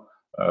cyber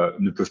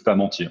ne peuvent pas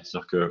mentir.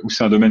 C'est-à-dire que ou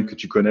c'est un domaine que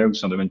tu connais ou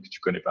c'est un domaine que tu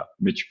connais pas.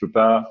 Mais tu peux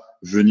pas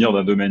venir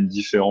d'un domaine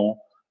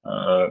différent,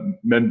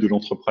 même de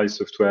l'enterprise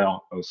software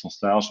au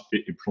sens large,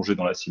 et plonger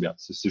dans la cyber.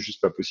 C'est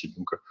juste pas possible.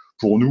 Donc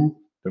pour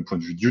nous, d'un point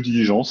de vue due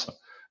diligence,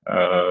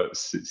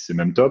 c'est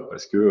même top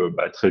parce que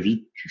très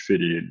vite tu fais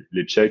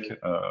les checks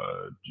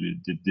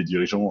des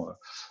dirigeants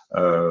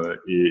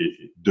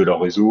et de leur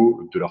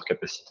réseau, de leur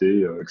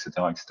capacité, etc.,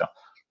 etc.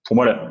 Pour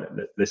moi,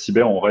 la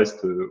cyber, on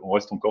reste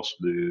encore sur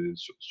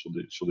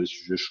des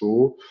sujets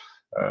chauds.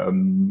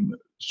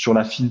 Sur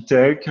la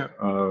fintech,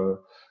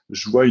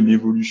 je vois une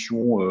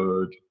évolution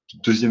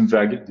deuxième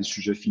vague des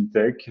sujets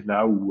fintech,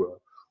 là où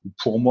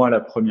pour moi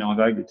la première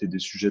vague était des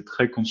sujets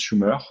très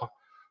consumer,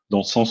 dans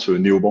le sens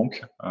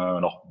néobanque.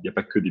 Alors, il n'y a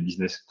pas que des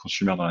business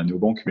consumer dans la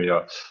néobanque, mais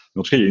en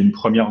tout cas, il y a une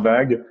première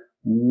vague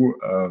où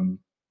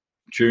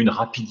tu as une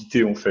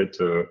rapidité en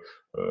fait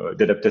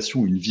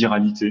d'adaptation, une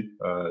viralité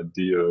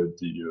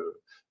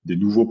des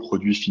nouveaux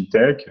produits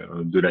fintech,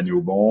 de la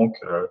néobanque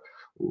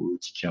au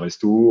ticket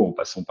resto, en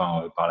passant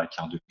par la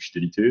carte de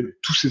fidélité.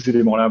 Tous ces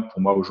éléments-là,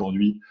 pour moi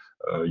aujourd'hui,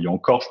 il y a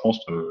encore, je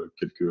pense,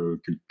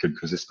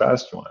 quelques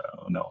espaces.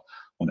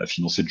 On a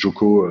financé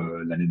Joko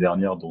l'année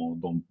dernière dans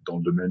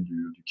le domaine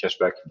du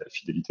cashback et de la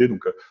fidélité.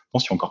 Donc, je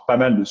pense qu'il y a encore pas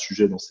mal de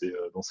sujets dans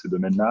ces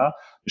domaines-là.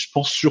 Et je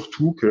pense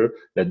surtout que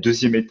la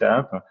deuxième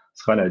étape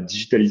sera la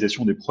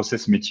digitalisation des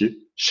process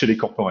métiers chez les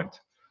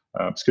corporates.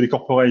 Parce que les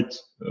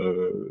corporates,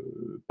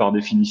 par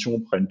définition,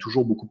 prennent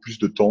toujours beaucoup plus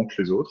de temps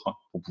que les autres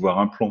pour pouvoir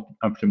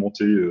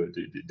implémenter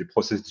des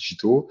process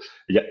digitaux.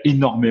 Et il y a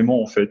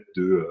énormément en fait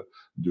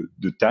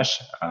de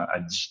tâches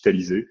à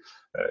digitaliser.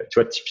 Tu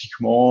vois,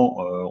 typiquement,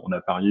 on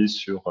a parié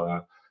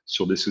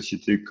sur des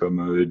sociétés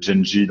comme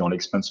Genji dans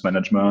l'expense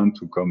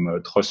management ou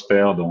comme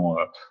Trustpair dans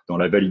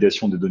la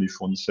validation des données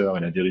fournisseurs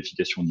et la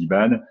vérification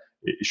d'IBAN.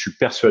 Et je suis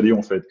persuadé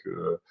en fait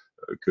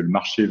que le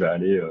marché va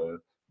aller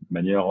de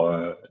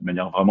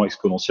manière vraiment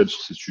exponentielle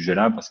sur ces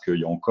sujets-là parce qu'il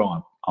y a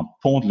encore un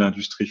pan de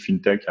l'industrie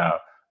fintech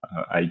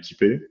à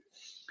équiper.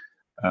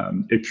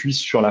 Et puis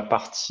sur la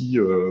partie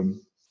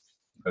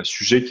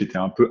sujet qui était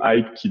un peu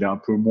hype, qui l'est un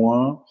peu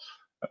moins,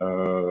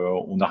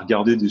 on a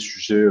regardé des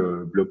sujets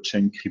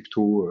blockchain,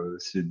 crypto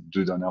ces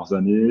 2 dernières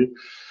années.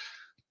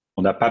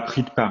 On n'a pas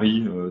pris de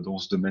pari dans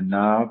ce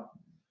domaine-là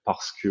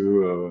parce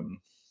que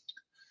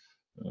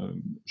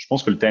je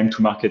pense que le time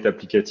to market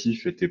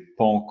applicatif était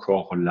pas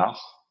encore là.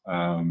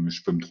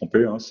 Je peux me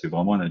tromper, hein, c'est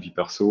vraiment un avis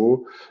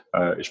perso.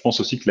 Et je pense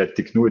aussi que la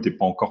techno était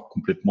pas encore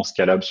complètement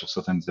scalable sur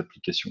certaines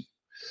applications.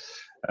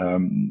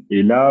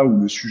 Et là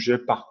où le sujet,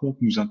 par contre,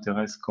 nous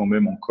intéresse quand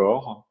même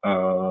encore,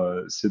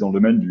 c'est dans le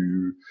domaine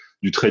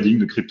du trading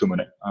de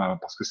crypto-monnaies,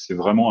 parce que c'est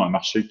vraiment un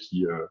marché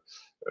qui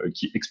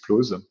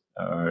explose.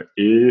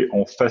 Et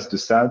en face de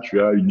ça, tu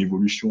as une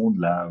évolution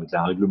de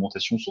la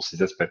réglementation sur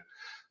ces aspects.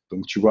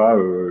 Donc, tu vois,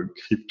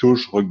 crypto,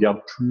 je regarde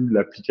plus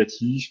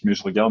l'applicatif, mais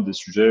je regarde des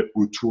sujets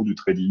autour du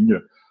trading,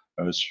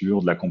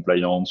 sur de la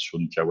compliance, sur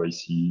du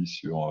KYC,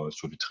 sur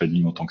du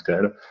trading en tant que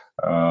tel.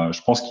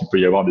 Je pense qu'il peut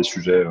y avoir des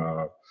sujets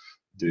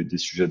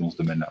dans ce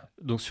domaine-là.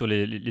 Donc sur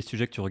les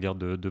sujets que tu regardes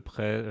de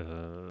près,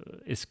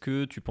 est-ce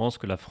que tu penses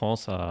que la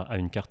France a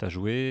une carte à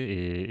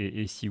jouer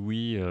et si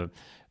oui,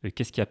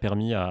 qu'est-ce qui a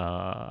permis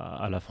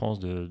à la France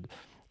de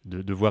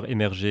voir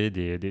émerger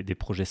des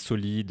projets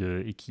solides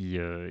et qui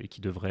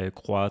devraient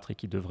croître et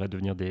qui devraient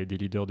devenir des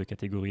leaders de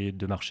catégorie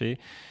de marché?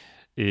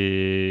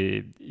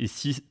 Et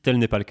si tel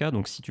n'est pas le cas,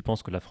 donc si tu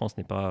penses que la France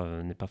n'est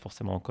pas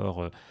forcément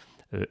encore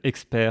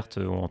experte,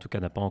 ou en tout cas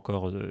n'a pas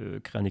encore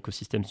créé un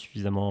écosystème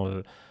suffisamment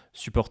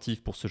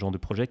supportif pour ce genre de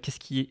projet, qu'est-ce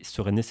qui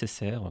serait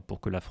nécessaire pour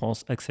que la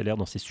France accélère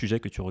dans ces sujets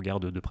que tu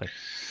regardes de près?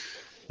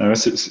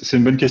 C'est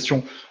une bonne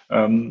question.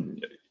 Euh,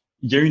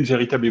 il y a eu une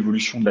véritable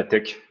évolution de la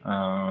tech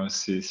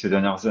ces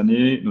dernières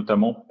années,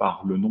 notamment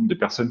par le nombre de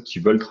personnes qui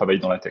veulent travailler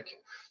dans la tech.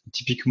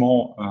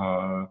 Typiquement,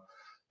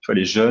 tu vois,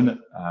 les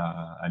jeunes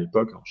à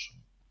l'époque, alors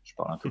je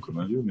parle un peu comme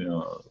un vieux, mais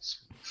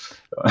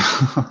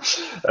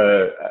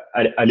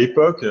à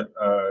l'époque,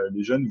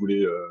 les jeunes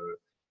voulaient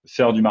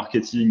faire du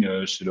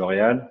marketing chez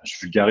L'Oréal, je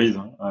vulgarise,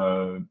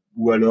 hein,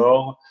 ou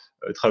alors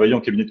travailler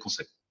en cabinet de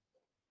conseil.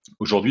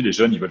 Aujourd'hui, les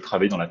jeunes, ils veulent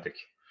travailler dans la tech.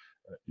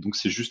 Et donc,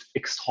 c'est juste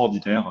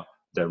extraordinaire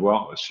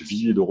d'avoir ce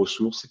vivier de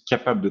ressources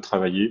capable de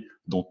travailler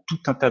dans tout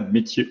un tas de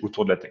métiers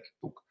autour de la tech.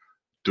 Donc,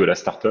 de la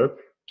startup,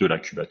 de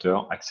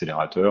l'incubateur,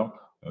 accélérateur,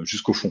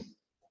 jusqu'au fond.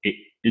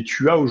 Et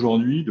tu as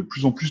aujourd'hui de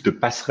plus en plus de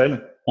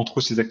passerelles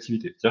entre ces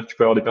activités. C'est-à-dire que tu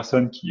peux avoir des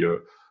personnes qui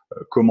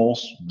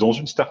commencent dans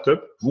une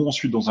startup, vont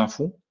ensuite dans un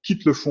fonds,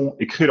 quittent le fonds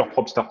et créent leur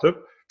propre startup,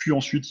 puis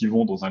ensuite ils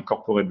vont dans un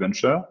corporate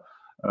venture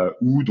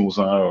ou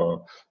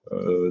dans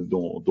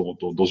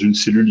une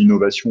cellule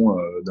innovation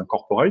d'un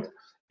corporate.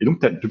 Et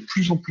donc, tu as de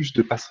plus en plus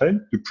de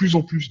passerelles, de plus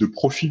en plus de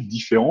profils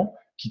différents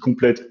qui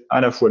complètent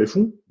à la fois les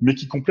fonds, mais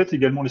qui complètent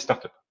également les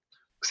startups.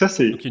 Ça, Donc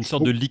il y a une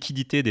sorte de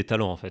liquidité des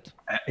talents en fait.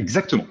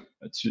 exactement,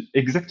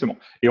 exactement.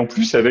 Et en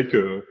plus avec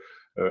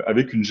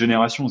une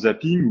génération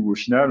zapping où au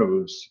final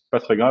c'est pas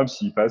très grave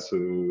s'ils passent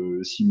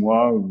 6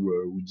 mois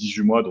ou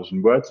 18 mois dans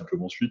une boîte, ils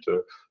peuvent ensuite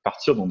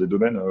partir dans des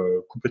domaines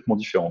complètement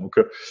différents. Donc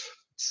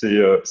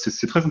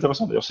c'est très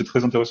intéressant. D'ailleurs, c'est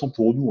très intéressant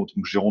pour nous en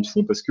tant que gérants de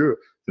fonds parce que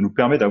ça nous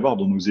permet d'avoir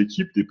dans nos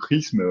équipes des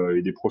prismes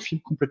et des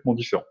profils complètement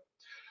différents.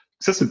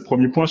 Ça, c'est le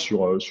premier point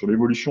sur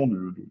l'évolution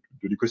de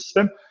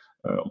l'écosystème,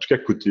 en tout cas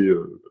côté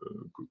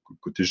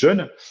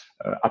jeune.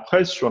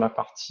 Après, sur la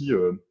partie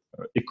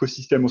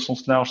écosystème au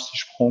sens large, si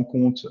je prends en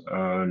compte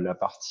la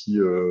partie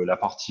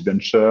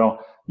venture,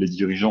 les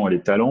dirigeants et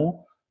les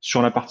talents,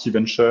 sur la partie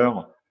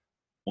venture,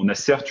 on a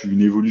certes eu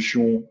une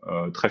évolution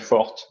très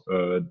forte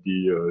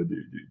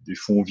des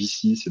fonds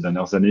VC ces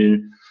dernières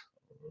années.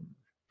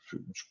 Je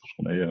pense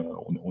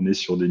on est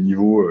sur des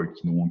niveaux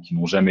qui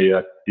n'ont jamais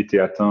été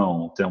atteints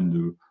en termes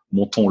de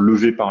montant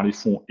levé par les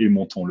fonds et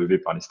montant levé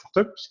par les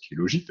startups, ce qui est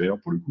logique d'ailleurs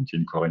pour le coup, qu'il y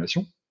a une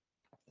corrélation.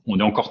 On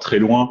est encore très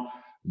loin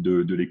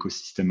de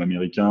l'écosystème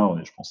américain,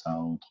 je pense à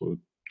entre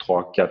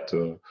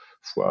 3-4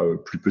 fois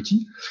plus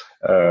petit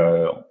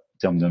en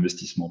termes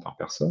d'investissement par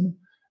personne.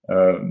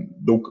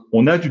 Donc,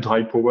 on a du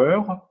dry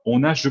power,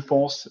 on a, je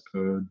pense,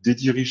 des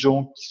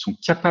dirigeants qui sont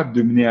capables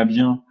de mener à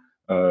bien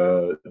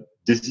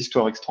des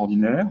histoires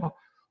extraordinaires.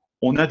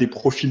 On a des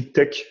profils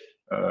tech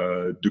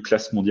de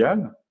classe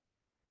mondiale.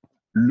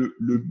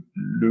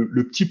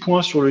 Le petit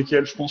point sur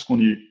lequel je pense qu'on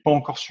n'est pas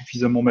encore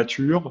suffisamment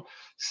mature,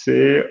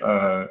 c'est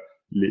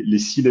les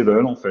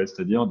C-level, en fait,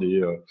 c'est-à-dire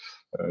des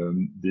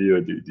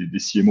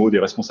CMO, des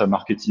responsables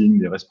marketing,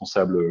 des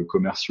responsables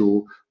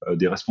commerciaux,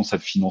 des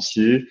responsables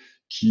financiers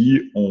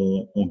qui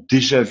ont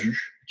déjà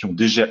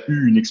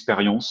eu une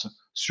expérience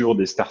sur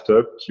des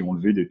startups qui ont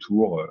levé des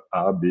tours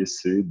A, B,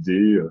 C,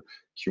 D,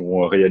 qui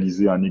ont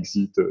réalisé un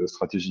exit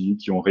stratégique,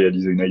 qui ont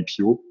réalisé une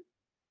IPO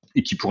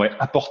et qui pourraient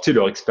apporter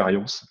leur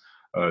expérience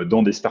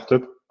dans des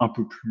startups un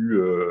peu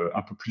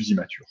plus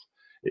immatures.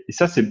 Et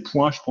ça, c'est le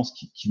point, je pense,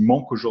 qui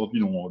manque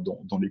aujourd'hui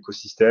dans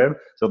l'écosystème,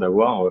 c'est-à-dire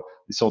d'avoir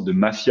des sortes de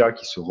mafias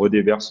qui se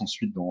redéversent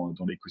ensuite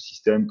dans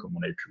l'écosystème, comme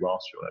on avait pu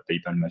voir sur la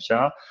PayPal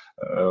Mafia.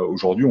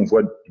 Aujourd'hui, on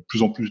voit de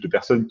plus en plus de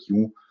personnes qui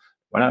ont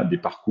des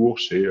parcours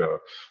chez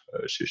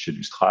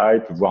du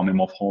Stripe, voire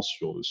même en France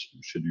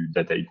chez du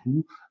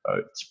Dataiku.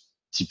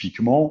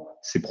 Typiquement,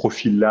 ces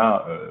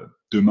profils-là,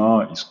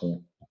 demain, ils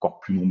seront encore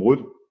plus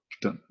nombreux.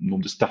 Un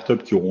nombre de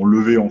startups qui auront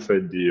levé en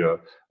fait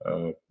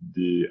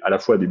à la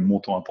fois des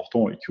montants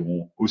importants et qui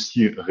auront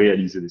aussi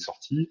réalisé des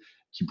sorties,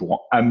 qui pourront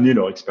amener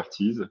leur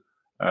expertise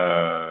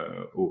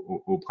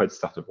auprès de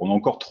startups. On a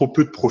encore trop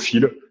peu de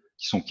profils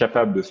qui sont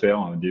capables de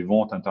faire des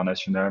ventes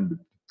internationales de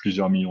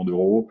plusieurs millions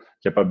d'euros,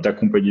 capables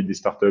d'accompagner des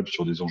startups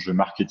sur des enjeux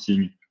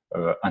marketing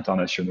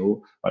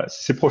internationaux. Voilà,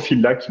 c'est ces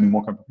profils-là qui nous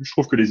manquent un peu plus. Je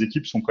trouve que les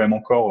équipes sont quand même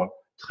encore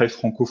très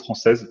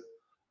franco-françaises.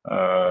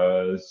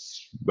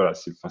 Voilà,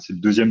 c'est le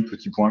deuxième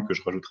petit point que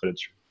je rajouterais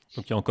là-dessus.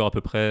 Donc il y a encore à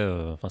peu près,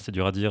 c'est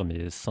dur à dire,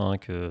 mais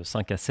 5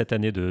 à 7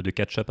 années de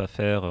catch-up à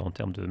faire en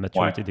termes de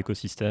maturité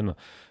d'écosystème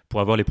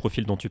pour avoir les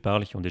profils dont tu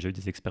parles, qui ont déjà eu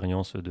des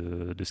expériences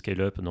de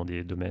scale-up dans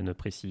des domaines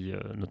précis,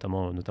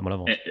 notamment la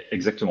vente.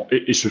 Exactement.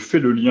 Et je fais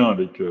le lien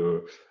avec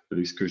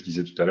ce que je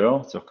disais tout à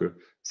l'heure, c'est-à-dire que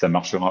ça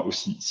marchera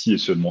aussi si et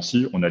seulement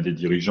si on a des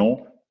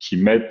dirigeants qui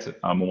mettent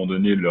à un moment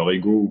donné leur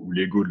ego ou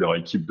l'ego de leur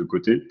équipe de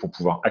côté pour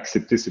pouvoir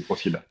accepter ces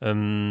profils-là.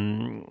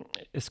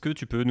 Est-ce que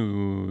tu peux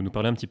nous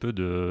parler un petit peu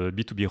de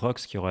B2B Rocks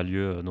qui aura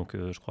lieu,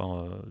 je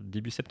crois,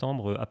 début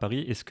septembre à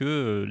Paris? Est-ce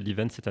que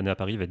l'event cette année à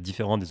Paris va être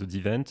différent des autres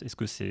events? Est-ce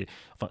que c'est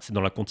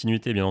dans la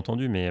continuité, bien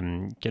entendu, mais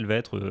quelle va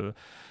être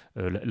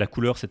la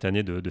couleur cette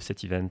année de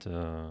cet event?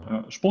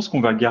 Je pense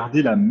qu'on va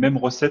garder la même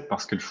recette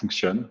parce qu'elle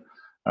fonctionne.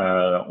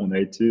 On a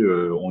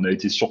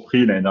été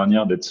surpris l'année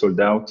dernière d'être sold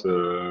out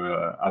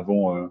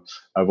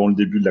avant le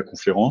début de la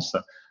conférence,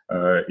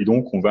 et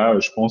donc on va,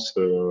 je pense,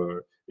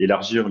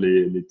 élargir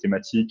les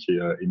thématiques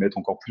et mettre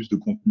encore plus de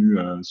contenu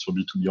sur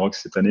B2B Rocks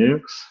cette année.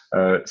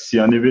 C'est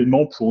un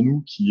événement pour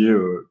nous qui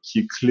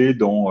est clé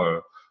dans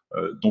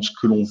ce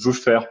que l'on veut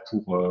faire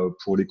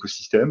pour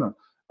l'écosystème,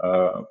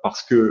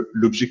 parce que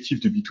l'objectif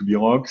de B2B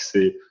Rocks,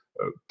 c'est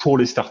pour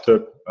les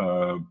startups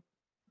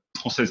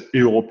françaises et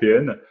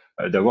européennes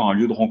d'avoir un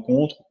lieu de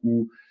rencontre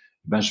où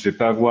je vais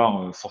pas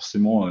avoir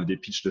forcément des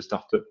pitchs de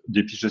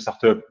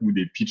startup ou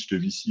des pitchs de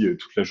VC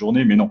toute la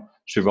journée, mais non,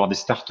 je vais voir des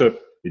startups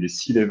et des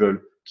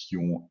C-level qui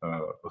ont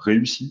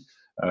réussi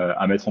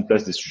à mettre en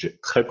place des sujets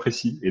très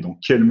précis et dans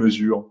quelle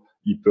mesure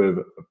ils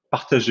peuvent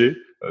partager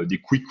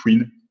des quick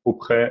wins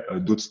auprès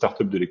d'autres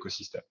startups de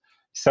l'écosystème.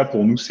 Ça,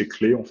 pour nous, c'est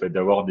clé en fait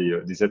d'avoir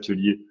des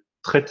ateliers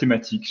très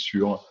thématiques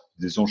sur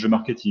des enjeux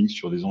marketing,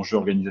 sur des enjeux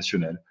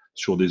organisationnels,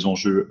 sur des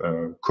enjeux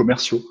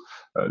commerciaux,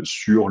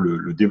 sur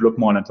le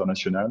développement à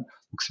l'international.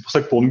 Donc c'est pour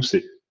ça que pour nous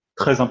c'est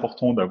très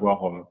important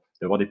d'avoir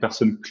des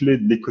personnes clés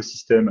de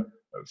l'écosystème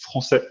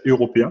français et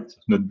européen.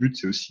 Notre but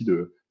c'est aussi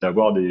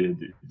d'avoir des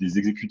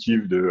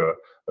exécutifs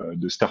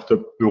de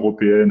startups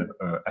européennes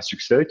à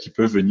succès qui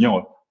peuvent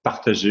venir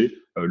partager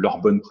leurs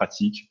bonnes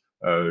pratiques,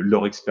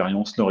 leur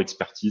expérience, leur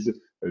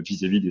expertise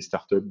vis-à-vis des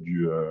startups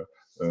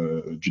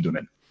du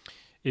domaine.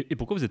 Et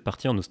pourquoi vous êtes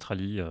parti en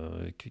Australie?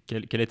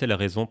 Quelle était la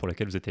raison pour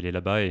laquelle vous êtes allé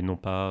là-bas et non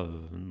pas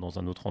dans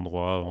un autre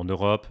endroit en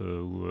Europe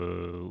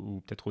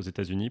ou peut-être aux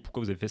États-Unis?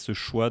 Pourquoi vous avez fait ce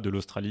choix de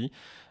l'Australie?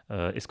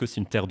 Est-ce que c'est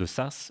une terre de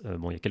SaaS?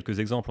 Il y a quelques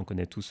exemples, on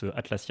connaît tous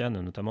Atlassian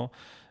notamment,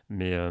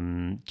 mais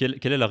quelle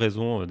est la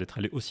raison d'être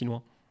allé aussi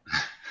loin?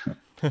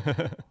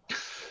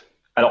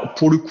 Alors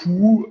pour le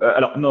coup,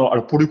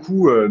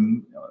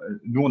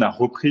 nous on a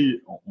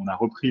repris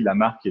la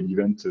marque et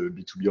l'event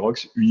B2B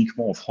Rocks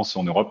uniquement en France et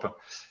en Europe,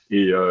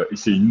 et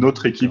c'est une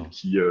autre équipe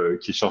qui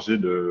est chargée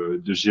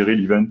de gérer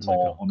l'event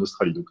en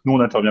Australie. Donc nous on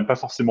n'intervient pas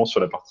forcément sur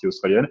la partie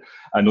australienne,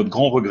 à notre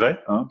grand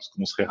regret, parce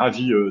qu'on serait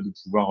ravis de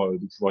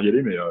pouvoir y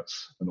aller, mais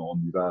non, on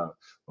y va.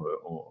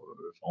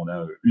 On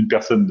a une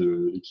personne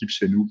de l'équipe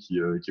chez nous qui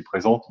est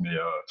présente,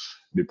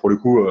 mais pour le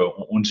coup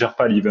on ne gère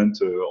pas l'event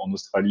en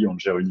Australie, on le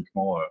gère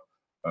uniquement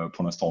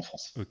pour l'instant en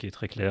France. Ok,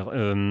 très clair.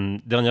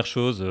 Dernière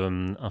chose,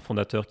 un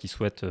fondateur qui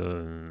souhaite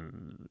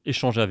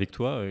échanger avec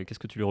toi, qu'est-ce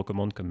que tu lui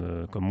recommandes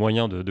comme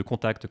moyen de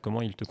contact?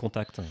 Comment il te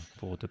contacte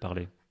pour te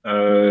parler?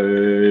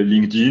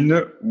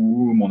 LinkedIn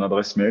ou mon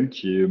adresse mail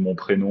qui est mon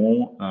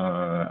prénom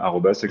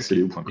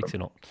 @exceleo.com.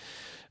 Excellent.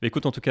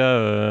 Écoute, en tout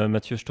cas,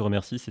 Mathieu, je te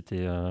remercie.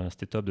 C'était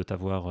top de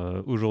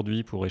t'avoir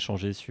aujourd'hui pour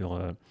échanger sur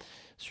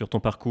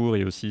ton parcours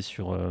et aussi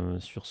sur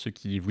ce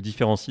qui vous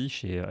différencie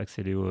chez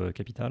Axeleo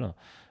Capital.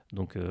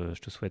 Donc, je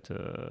te souhaite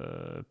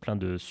plein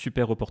de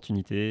super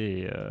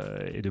opportunités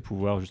et de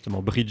pouvoir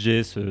justement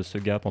bridger ce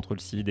gap entre le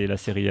seed et la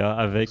série A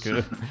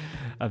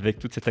avec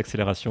toute cette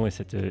accélération et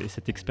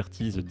cette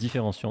expertise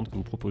différenciante que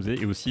vous proposez,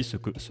 et aussi ce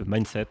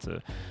mindset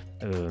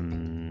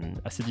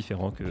assez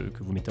différent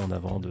que vous mettez en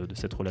avant de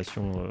cette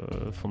relation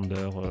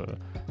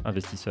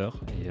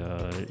founder-investisseur. Et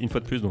une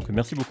fois de plus, donc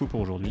merci beaucoup pour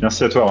aujourd'hui.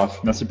 Merci à toi,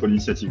 Raph. Merci pour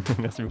l'initiative.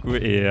 Merci beaucoup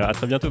et à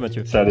très bientôt,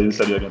 Mathieu. Salut,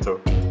 à bientôt.